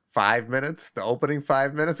 5 minutes, the opening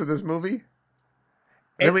 5 minutes of this movie.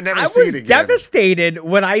 And then we never see it again. I was devastated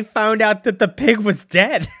when I found out that the pig was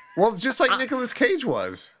dead. Well, just like Nicolas Cage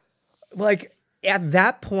was. Like, at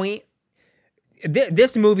that point,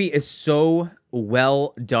 this movie is so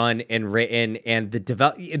well done and written, and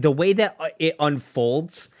the way that it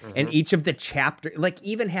unfolds and each of the chapter, like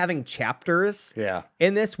even having chapters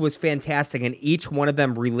in this was fantastic, and each one of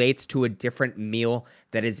them relates to a different meal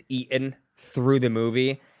that is eaten through the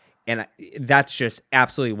movie. And that's just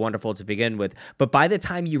absolutely wonderful to begin with. But by the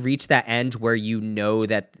time you reach that end where you know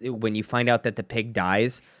that when you find out that the pig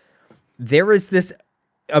dies, there is this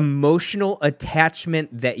emotional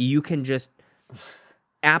attachment that you can just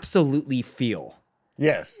absolutely feel.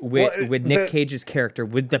 Yes. With Nick Cage's character,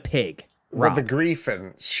 with the pig. With the grief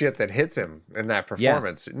and shit that hits him in that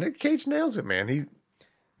performance. Yeah. Nick Cage nails it, man.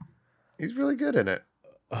 He's really good in it.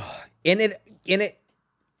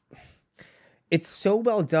 It's so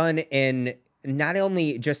well done in not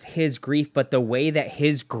only just his grief, but the way that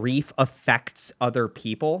his grief affects other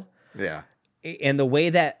people. Yeah. And the way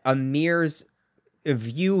that Amir's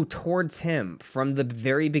view towards him from the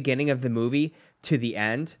very beginning of the movie to the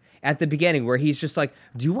end. At the beginning where he's just like,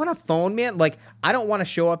 do you want a phone, man? Like, I don't want to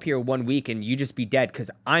show up here 1 week and you just be dead because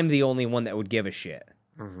I'm the only one that would give a shit.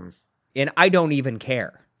 Mm-hmm. And I don't even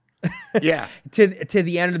care. Yeah. to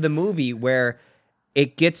the end of the movie where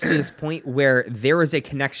it gets to this point where there is a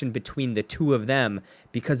connection between the two of them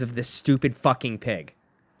because of this stupid fucking pig.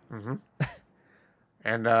 Mm-hmm.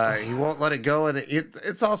 And he won't let it go. And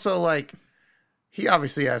it's also like, he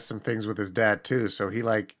obviously has some things with his dad too. So he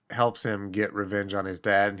like helps him get revenge on his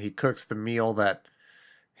dad. And he cooks the meal that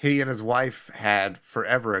he and his wife had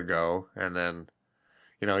forever ago. And then,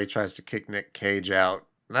 he tries to kick Nick Cage out.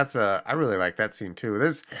 And I really like that scene too.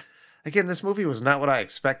 Again, this movie was not what I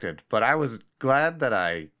expected, but I was glad that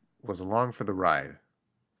I was along for the ride.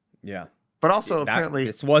 Yeah. But also, apparently...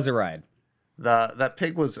 This was a ride. That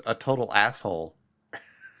pig was a total asshole.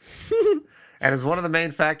 And is one of the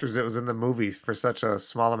main factors it was in the movie for such a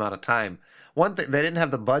small amount of time. One thing, they didn't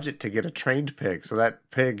have the budget to get a trained pig, so that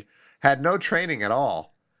pig had no training at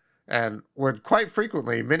all. And would quite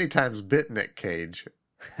frequently, many times, bit Nick Cage.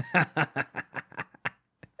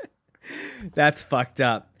 That's fucked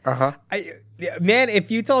up. Uh-huh. Man,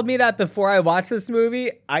 if you told me that before I watched this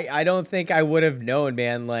movie, I don't think I would have known,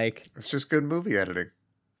 man. Like, it's just good movie editing.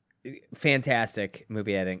 Fantastic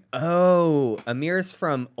movie editing. Oh, Amir's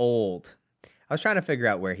from Old. I was trying to figure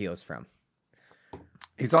out where he was from.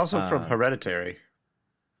 He's also from Hereditary.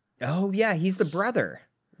 Oh, yeah, he's the brother.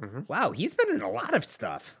 Mm-hmm. Wow, he's been in a lot of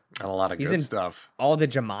stuff. And a lot of good stuff. All the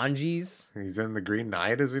Jumanjis. He's in The Green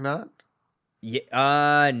Knight, is he not?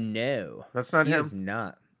 Yeah, no. That's not him? He is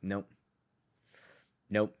not. Nope.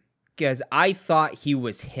 Because I thought he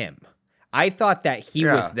was him. I thought that he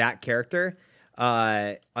was that character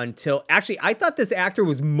until... Actually, I thought this actor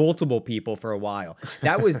was multiple people for a while.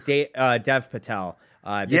 That was Dev Patel.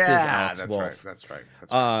 This is Alex Wolff. That's right.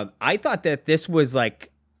 I thought that this was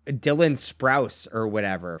like Dylan Sprouse or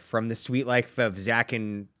whatever from The Sweet Life of Zach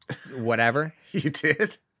and whatever. You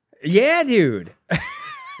did? Yeah, dude.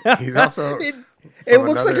 He's also... It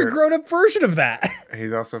looks like a grown-up version of that.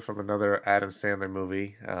 He's also from another Adam Sandler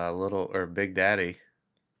movie, Big Daddy.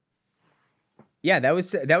 Yeah, that was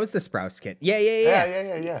the Sprouse kid.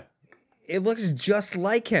 Yeah. It looks just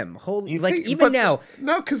like him. Now.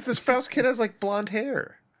 No, because the Sprouse kid has like blonde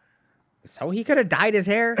hair. So he could have dyed his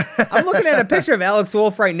hair. I'm looking at a picture of Alex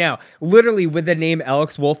Wolff right now, literally with the name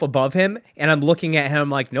Alex Wolff above him, and I'm looking at him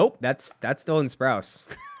like, nope, that's Dylan Sprouse.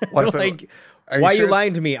 Why are you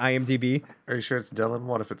lying to me, IMDb? Are you sure it's Dylan?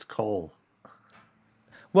 What if it's Cole?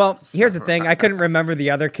 Well, here's the thing. I couldn't remember the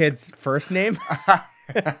other kid's first name.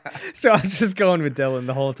 So I was just going with Dylan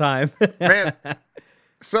the whole time. Man.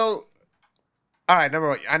 So, all right, number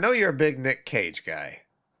one. I know you're a big Nick Cage guy.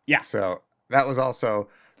 Yeah. So that was also,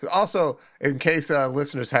 in case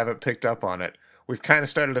listeners haven't picked up on it, we've kind of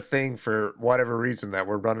started a thing for whatever reason that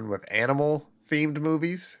we're running with animal-themed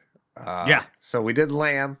movies. So we did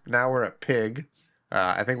lamb. Now we're at pig.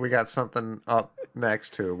 I think we got something up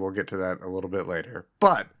next too. We'll get to that a little bit later.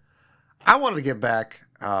 But I wanted to get back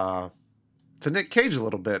to Nick Cage a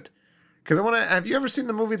little bit because I want to. Have you ever seen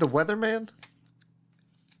the movie The Weatherman?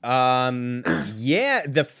 Yeah,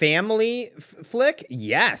 the family flick.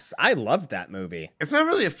 Yes, I loved that movie. It's not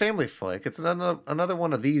really a family flick. It's another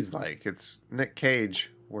one of these. Like it's Nick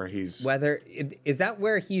Cage where he's is that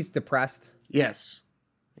where he's depressed? Yes.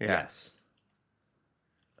 Yeah. Yes.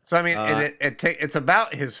 So I mean, it's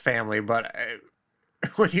about his family, but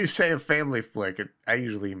when you say a family flick, I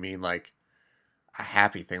usually mean like a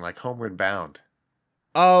happy thing, like Homeward Bound.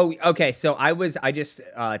 Oh, okay. So I just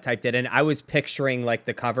typed it in. I was picturing like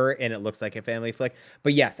the cover, and it looks like a family flick.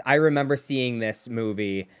 But yes, I remember seeing this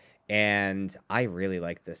movie, and I really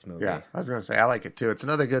like this movie. Yeah, I was gonna say I like it too. It's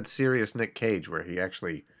another good, serious Nick Cage where he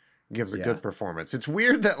actually gives a good performance. It's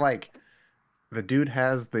weird that like the dude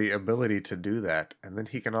has the ability to do that, and then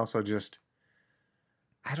he can also just,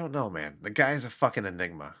 I don't know, man. The guy's a fucking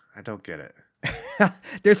enigma. I don't get it.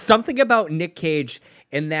 There's something about Nick Cage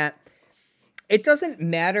in that it doesn't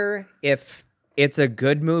matter if it's a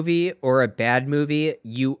good movie or a bad movie.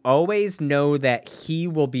 You always know that he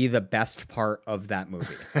will be the best part of that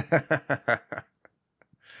movie.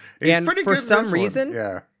 He's and pretty for good in some this one. reason,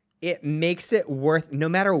 Yeah. it makes it worth, no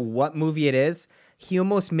matter what movie it is, he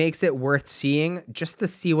almost makes it worth seeing just to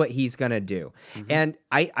see what he's going to do. And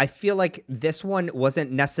I feel like this one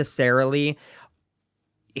wasn't necessarily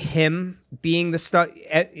him being the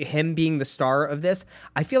star of this.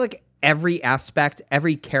 I feel like every aspect,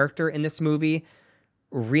 every character in this movie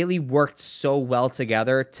really worked so well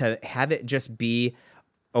together to have it just be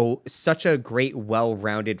such a great,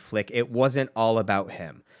 well-rounded flick. It wasn't all about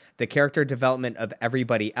him. The character development of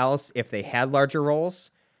everybody else, if they had larger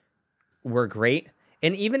roles, were great.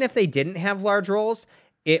 And even if they didn't have large roles,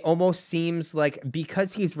 it almost seems like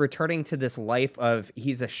because he's returning to this life of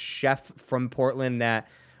he's a chef from Portland that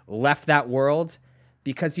left that world,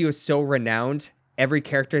 because he was so renowned, every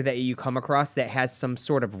character that you come across that has some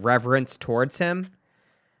sort of reverence towards him,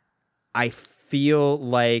 I feel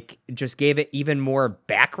like just gave it even more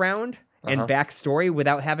background and backstory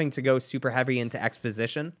without having to go super heavy into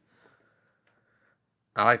exposition.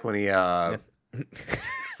 I like when he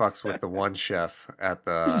fucks with the one chef at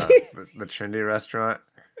the Trinity restaurant.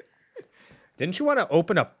 Didn't you want to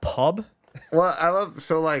open a pub? Well, I love,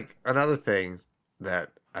 so like another thing that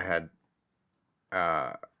I had,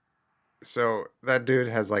 so that dude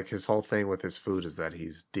has like his whole thing with his food is that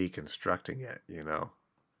he's deconstructing it, you know?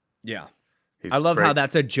 Yeah. He's I love how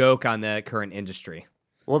that's a joke on the current industry.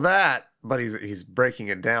 Well, but he's breaking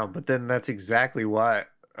it down, but then that's exactly what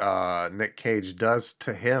Nick Cage does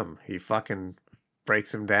to him. He fucking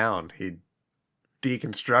breaks him down. He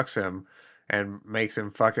deconstructs him and makes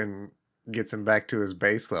him gets him back to his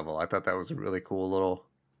base level. I thought that was a really cool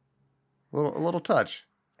little touch.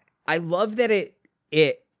 I love that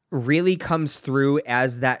it really comes through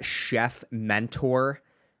as that chef mentor.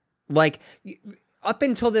 Like, up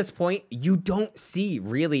until this point, you don't see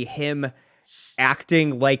really him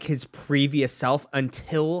acting like his previous self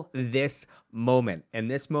until this moment.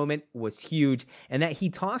 And this moment was huge. And that he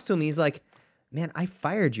talks to him, he's like, man, I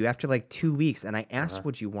fired you after like 2 weeks and I asked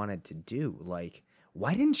what you wanted to do. Like,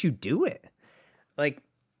 why didn't you do it? Like,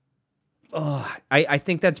 I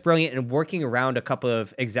think that's brilliant. And working around a couple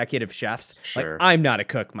of executive chefs, Sure. like, I'm not a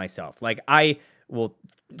cook myself. Like, I will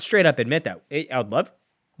straight up admit that. I would love,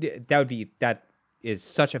 that is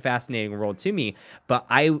such a fascinating role to me. But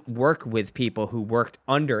I work with people who worked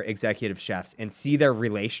under executive chefs and see their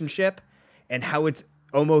relationship and how it's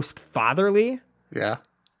almost fatherly. Yeah.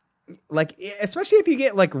 Like, especially if you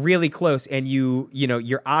get like really close and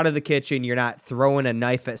you're out of the kitchen, you're not throwing a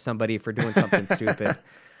knife at somebody for doing something stupid.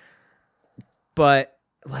 But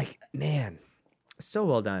like, man, so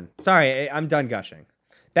well done. Sorry, I'm done gushing.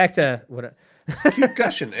 Back to what? Keep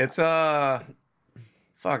gushing. It's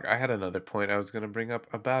fuck. I had another point I was gonna bring up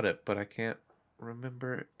about it, but I can't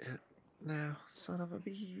remember it now. Son of a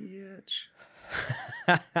bitch.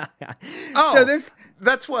 So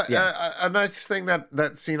that's what Yeah. a nice thing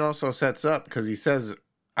that scene also sets up, because he says,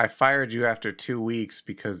 I fired you after 2 weeks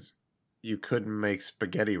because you couldn't make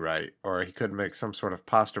spaghetti right, or he couldn't make some sort of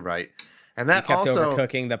pasta right. And that kept also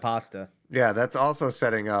overcooking the pasta. Yeah, that's also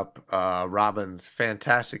setting up Robin's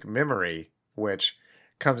fantastic memory, which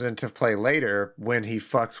comes into play later when he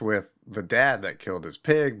fucks with the dad that killed his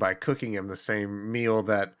pig by cooking him the same meal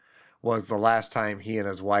that was the last time he and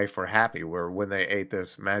his wife were happy, where when they ate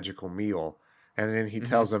this magical meal. And then he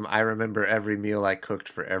tells him, I remember every meal I cooked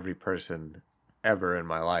for every person ever in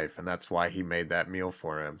my life. And that's why he made that meal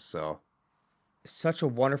for him. So Such a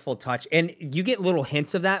wonderful touch. And you get little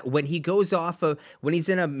hints of that when he goes when he's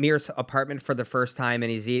in Amir's apartment for the first time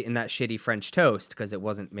and he's eating that shitty French toast because it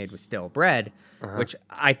wasn't made with stale bread, which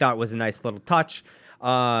I thought was a nice little touch.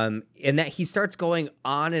 And that he starts going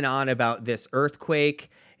on and on about this earthquake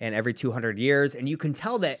and every 200 years. And you can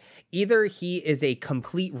tell that either he is a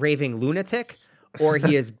complete raving lunatic or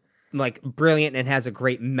he is like brilliant and has a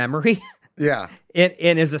great memory. yeah. And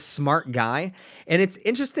is a smart guy. And it's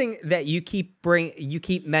interesting that you keep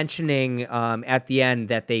mentioning at the end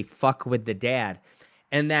that they fuck with the dad,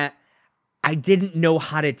 and that I didn't know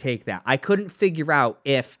how to take that. I couldn't figure out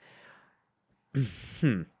if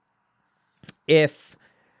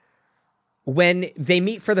when they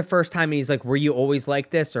meet for the first time and he's like, were you always like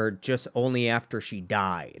this, or just only after she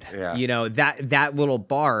died? Yeah. You know, that little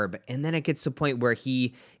barb. And then it gets to the point where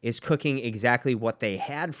he is cooking exactly what they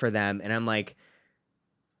had for them. And I'm like,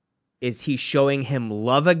 is he showing him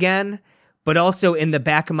love again? but also in the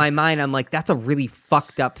back of my mind, I'm like, that's a really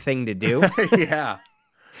fucked up thing to do. Yeah.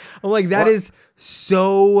 I'm like, that is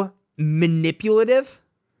so manipulative.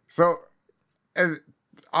 So,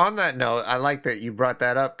 on that note, I like that you brought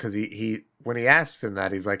that up because he when he asks him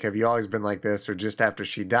that, he's like, "Have you always been like this, or just after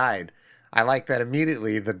she died?" I like that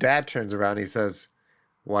immediately. The dad turns around, and he says,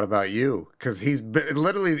 "What about you?" Because he's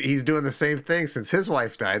doing the same thing since his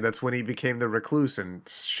wife died. That's when he became the recluse and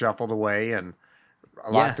shuffled away and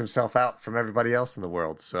locked himself out from everybody else in the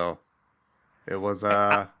world. So it was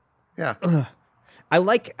yeah. I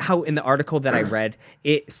like how in the article that I read,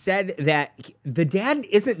 it said that the dad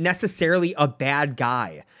isn't necessarily a bad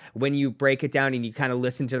guy when you break it down and you kind of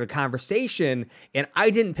listen to the conversation. And I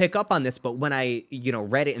didn't pick up on this, but when I,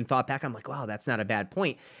 read it and thought back, I'm like, wow, that's not a bad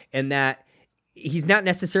point. And that he's not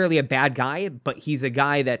necessarily a bad guy, but he's a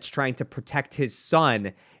guy that's trying to protect his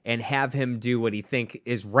son and have him do what he think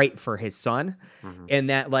is right for his son. Mm-hmm. And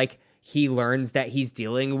that like he learns that he's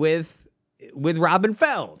dealing with Robin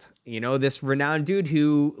Feld, this renowned dude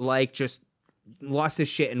who like just lost his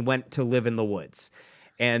shit and went to live in the woods.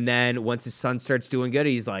 And then once his son starts doing good,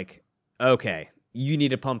 he's like, okay, you need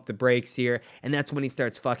to pump the brakes here. And that's when he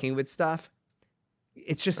starts fucking with stuff.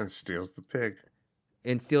 It's just... And steals the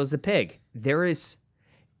pig. There is...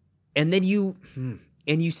 And then you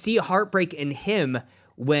see a heartbreak in him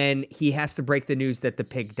when he has to break the news that the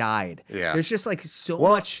pig died. Yeah. There's just like so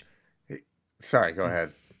much... Sorry, go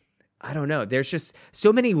ahead. I don't know. There's just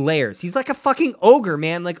so many layers. He's like a fucking ogre,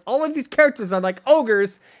 man. Like all of these characters are like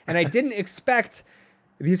ogres, and I didn't expect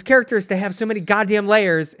these characters to have so many goddamn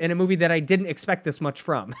layers in a movie that I didn't expect this much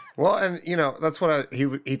from. Well, and that's what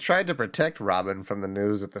he tried to protect Robin from the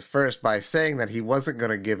news at the first by saying that he wasn't going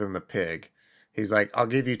to give him the pig. He's like, "I'll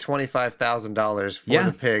give you $25,000 for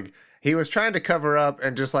the pig." He was trying to cover up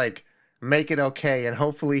and just like make it okay, and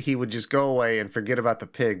hopefully he would just go away and forget about the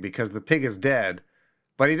pig because the pig is dead.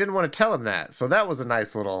 But he didn't want to tell him that. So that was a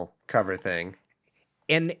nice little cover thing.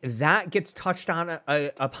 And that gets touched on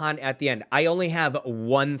upon at the end. I only have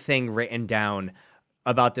one thing written down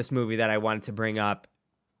about this movie that I wanted to bring up.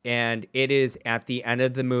 And it is at the end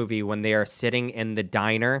of the movie when they are sitting in the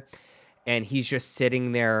diner and he's just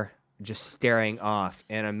sitting there just staring off.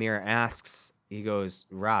 And Amir asks, he goes,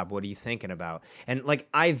 "Rob, what are you thinking about?" And like,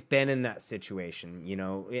 I've been in that situation,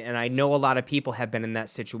 and I know a lot of people have been in that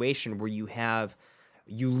situation where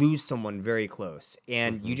you lose someone very close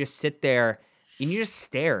and you just sit there and you just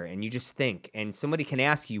stare and you just think, and somebody can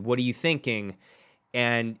ask you, "What are you thinking?"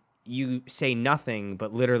 And you say nothing,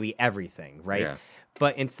 but literally everything. Right. Yeah.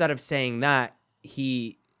 But instead of saying that,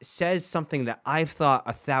 he says something that I've thought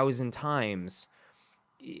 1,000 times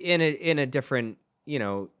in a different,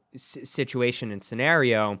 situation and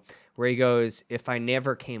scenario where he goes, "If I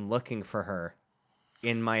never came looking for her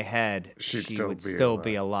in my head, she would still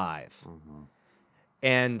be alive." Mm-hmm.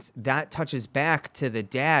 And that touches back to the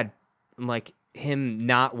dad, like him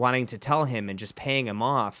not wanting to tell him and just paying him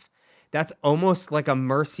off. That's almost like a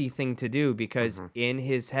mercy thing to do because in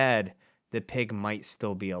his head, the pig might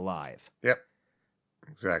still be alive. Yep,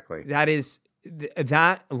 exactly.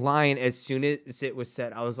 That line, as soon as it was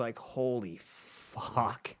said, I was like, holy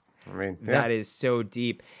fuck. I mean, that is so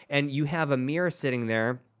deep. And you have Amir sitting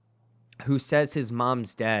there who says his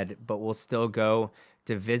mom's dead, but will still go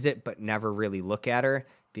to visit but never really look at her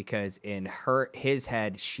because in his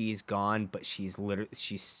head she's gone, but she's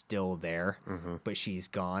still there, but she's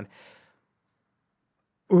gone.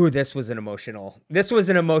 Ooh, this was an emotional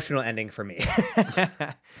ending for me.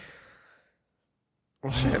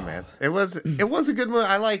 Well, shit, man. It was a good movie.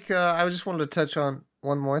 I just wanted to touch on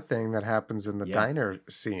one more thing that happens in the diner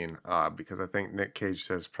scene because I think Nick Cage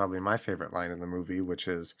says probably my favorite line in the movie, which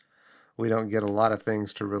is, "We don't get a lot of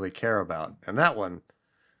things to really care about." And that one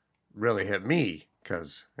really hit me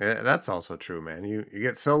because that's also true, man. You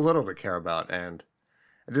get so little to care about, and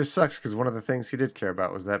it just sucks because one of the things he did care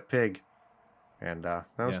about was that pig, and that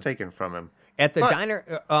was taken from him. At the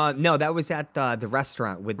diner? No, that was at the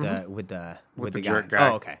restaurant with the jerk guy.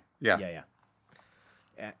 Oh, okay. Yeah.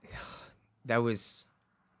 That was,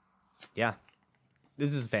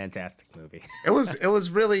 This is a fantastic movie. It was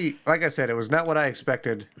really, like I said, it was not what I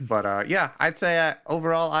expected, but I'd say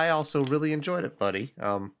overall I also really enjoyed it, buddy.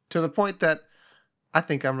 To the point that I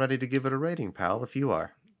think I'm ready to give it a rating, pal, if you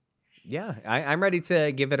are. Yeah, I'm ready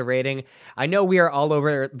to give it a rating. I know we are all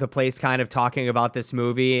over the place kind of talking about this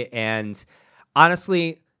movie, and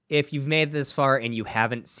honestly, if you've made it this far and you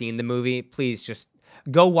haven't seen the movie, please just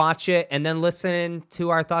go watch it and then listen to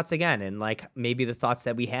our thoughts again, and like maybe the thoughts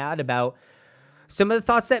that we had about some of the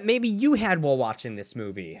thoughts that maybe you had while watching this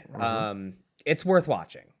movie. It's worth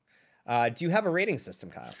watching. Do you have a rating system,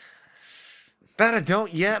 Kyle? That I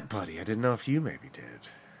don't yet, buddy. I didn't know if you maybe did.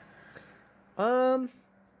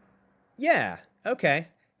 Yeah. Okay.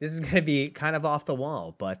 This is going to be kind of off the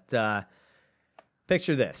wall, but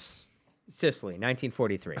picture this. Sicily,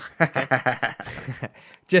 1943. Okay?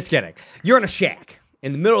 Just kidding. You're in a shack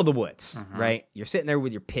in the middle of the woods, right? You're sitting there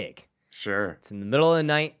with your pig. Sure. It's in the middle of the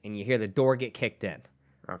night, and you hear the door get kicked in.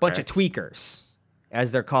 Okay. Bunch of tweakers,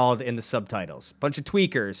 as they're called in the subtitles. Bunch of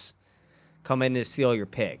tweakers come in to steal your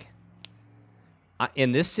pig.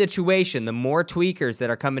 In this situation, the more tweakers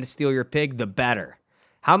that are coming to steal your pig, the better.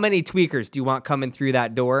 How many tweakers do you want coming through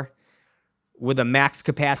that door with a max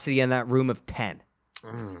capacity in that room of 10?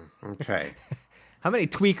 Okay. How many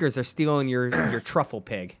tweakers are stealing your truffle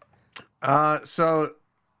pig? So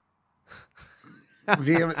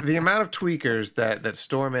the amount of tweakers that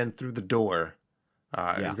storm in through the door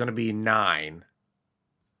is going to be 9.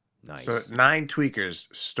 Nice. So 9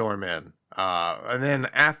 tweakers storm in. And then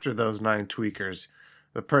after those 9 tweakers,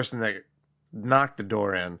 the person that knocked the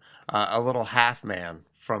door in, a little half man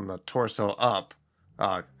from the torso up,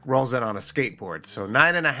 rolls in on a skateboard. So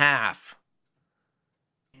 9.5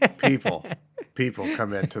 people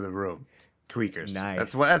come into the room. Tweakers.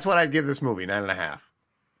 Nice. That's what I'd give this movie, 9.5.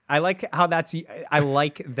 I like how that's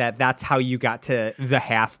how you got to the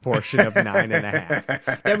half portion of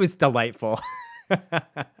 9.5. That was delightful.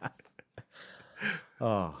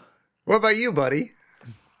 Oh. What about you, buddy?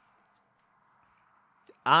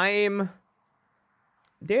 I'll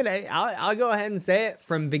go ahead and say it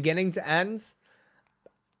from beginning to end.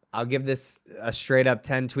 I'll give this a straight up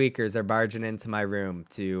 10 tweakers are barging into my room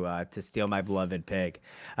to steal my beloved pig.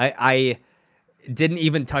 I didn't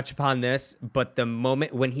even touch upon this, but the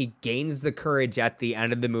moment when he gains the courage at the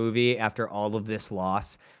end of the movie after all of this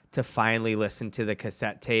loss to finally listen to the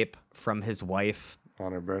cassette tape from his wife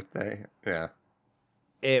On her birthday? Yeah.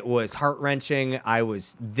 it was heart-wrenching. I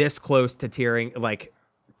was this close to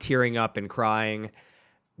tearing up and crying.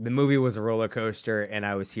 The movie was a roller coaster, and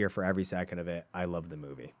I was here for every second of it. I love the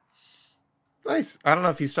movie. Nice. I don't know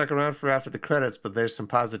if you stuck around for after the credits, but there's some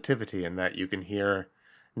positivity in that. You can hear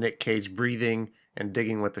Nick Cage breathing and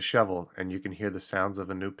digging with the shovel, and you can hear the sounds of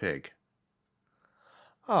a new pig.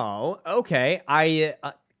 Oh, okay.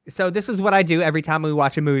 So this is what I do every time we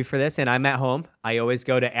watch a movie for this, and I'm at home. I always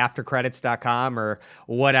go to aftercredits.com or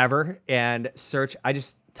whatever and search. I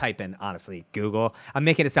just type in, honestly, Google. I'm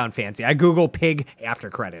making it sound fancy. I Google pig after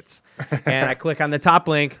credits, and I click on the top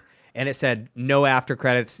link, and it said no after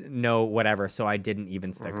credits, no whatever. So I didn't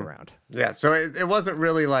even stick around. Yeah, so it wasn't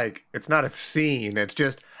really like, it's not a scene. It's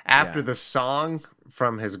just after the song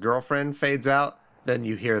from his girlfriend fades out, then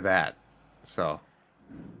you hear that. So.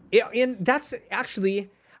 And that's actually,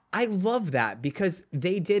 I love that because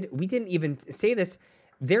we didn't even say this.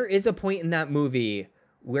 There is a point in that movie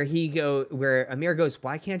where where Amir goes,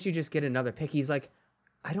 why can't you just get another pig? He's like,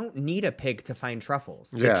 I don't need a pig to find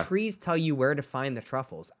truffles. The trees tell you where to find the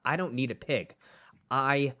truffles. I don't need a pig.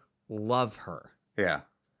 I love her. Yeah.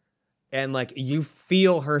 And like, you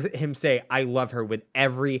feel him say, I love her with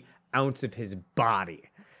every ounce of his body.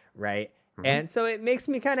 Right. Mm-hmm. And so it makes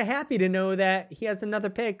me kind of happy to know that he has another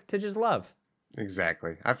pig to just love.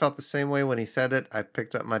 Exactly. I felt the same way when he said it. I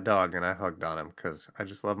picked up my dog and I hugged on him because I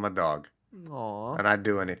just love my dog. Aww. And I'd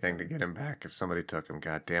do anything to get him back if somebody took him.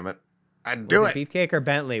 God damn it. I'd do it. Beefcake or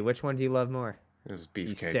Bentley? Which one do you love more? It was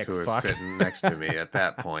Beefcake who was sitting next to me at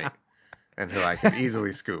that point and who I could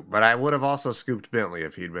easily scoop. But I would have also scooped Bentley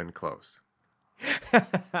if he'd been close.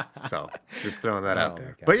 So just throwing that out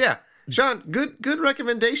there. But yeah, Sean, good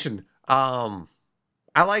recommendation. I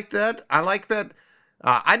like that.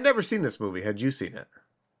 I'd never seen this movie. Had you seen it?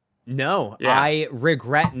 No, yeah. I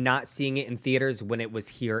regret not seeing it in theaters when it was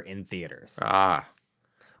here in theaters.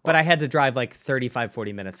 But I had to drive like 35,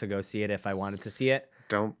 40 minutes to go see it if I wanted to see it.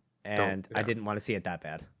 I didn't want to see it that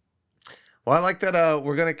bad. Well, I like that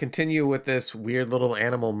we're going to continue with this weird little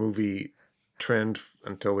animal movie trend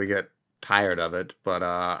until we get tired of it. But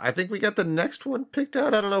I think we got the next one picked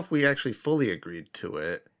out. I don't know if we actually fully agreed to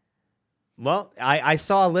it. Well, I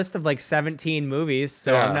saw a list of like 17 movies,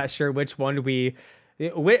 so I'm not sure which one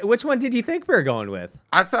which one did you think we were going with?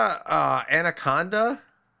 I thought Anaconda.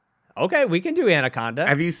 Okay, we can do Anaconda.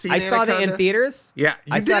 Have you seen Anaconda? I saw it in theaters. Yeah,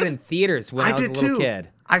 I saw it in theaters when I was a little kid.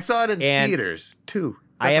 I saw it in theaters too.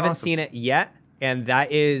 I haven't seen it yet, and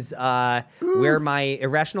that is where my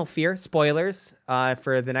irrational fear, spoilers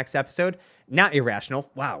for the next episode, not irrational.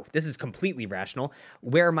 Wow, this is completely rational.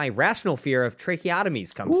 Where my rational fear of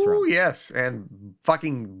tracheotomies comes from. Oh, yes, and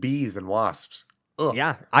fucking bees and wasps. Ugh.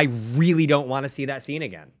 Yeah, I really don't want to see that scene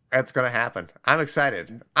again. That's gonna happen. I'm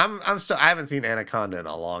excited. I haven't seen Anaconda in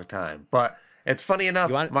a long time, but it's funny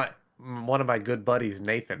enough. one of my good buddies,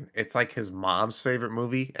 Nathan. It's like his mom's favorite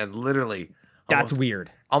movie, and literally, That's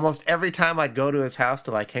weird. almost every time I'd go to his house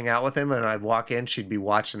to like hang out with him, and I'd walk in, she'd be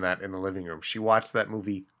watching that in the living room. She watched that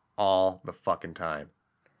movie all the fucking time.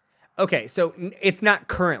 Okay, so it's not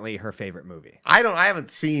currently her favorite movie. I haven't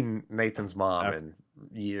seen Nathan's mom in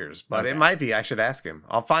years, but it might be. I should ask him.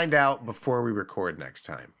 I'll find out before we record next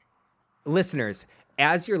time. Listeners,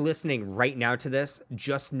 as you're listening right now to this,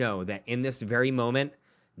 just know that in this very moment,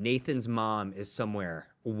 Nathan's mom is somewhere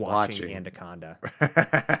watching. Anaconda.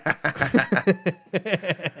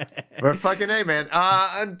 But fucking hey, man.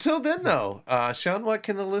 Until then, though, Sean, what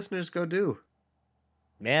can the listeners go do?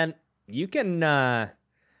 Man, you can.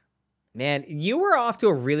 Man, you were off to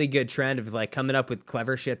a really good trend of like coming up with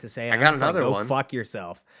clever shit to say. I got another go one. Fuck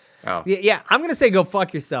yourself. Oh, Yeah, I'm gonna say go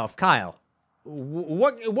fuck yourself, Kyle.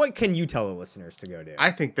 What can you tell the listeners to go do?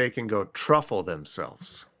 I think they can go truffle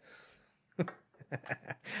themselves.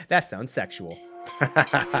 That sounds sexual.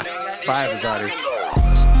 Bye, everybody.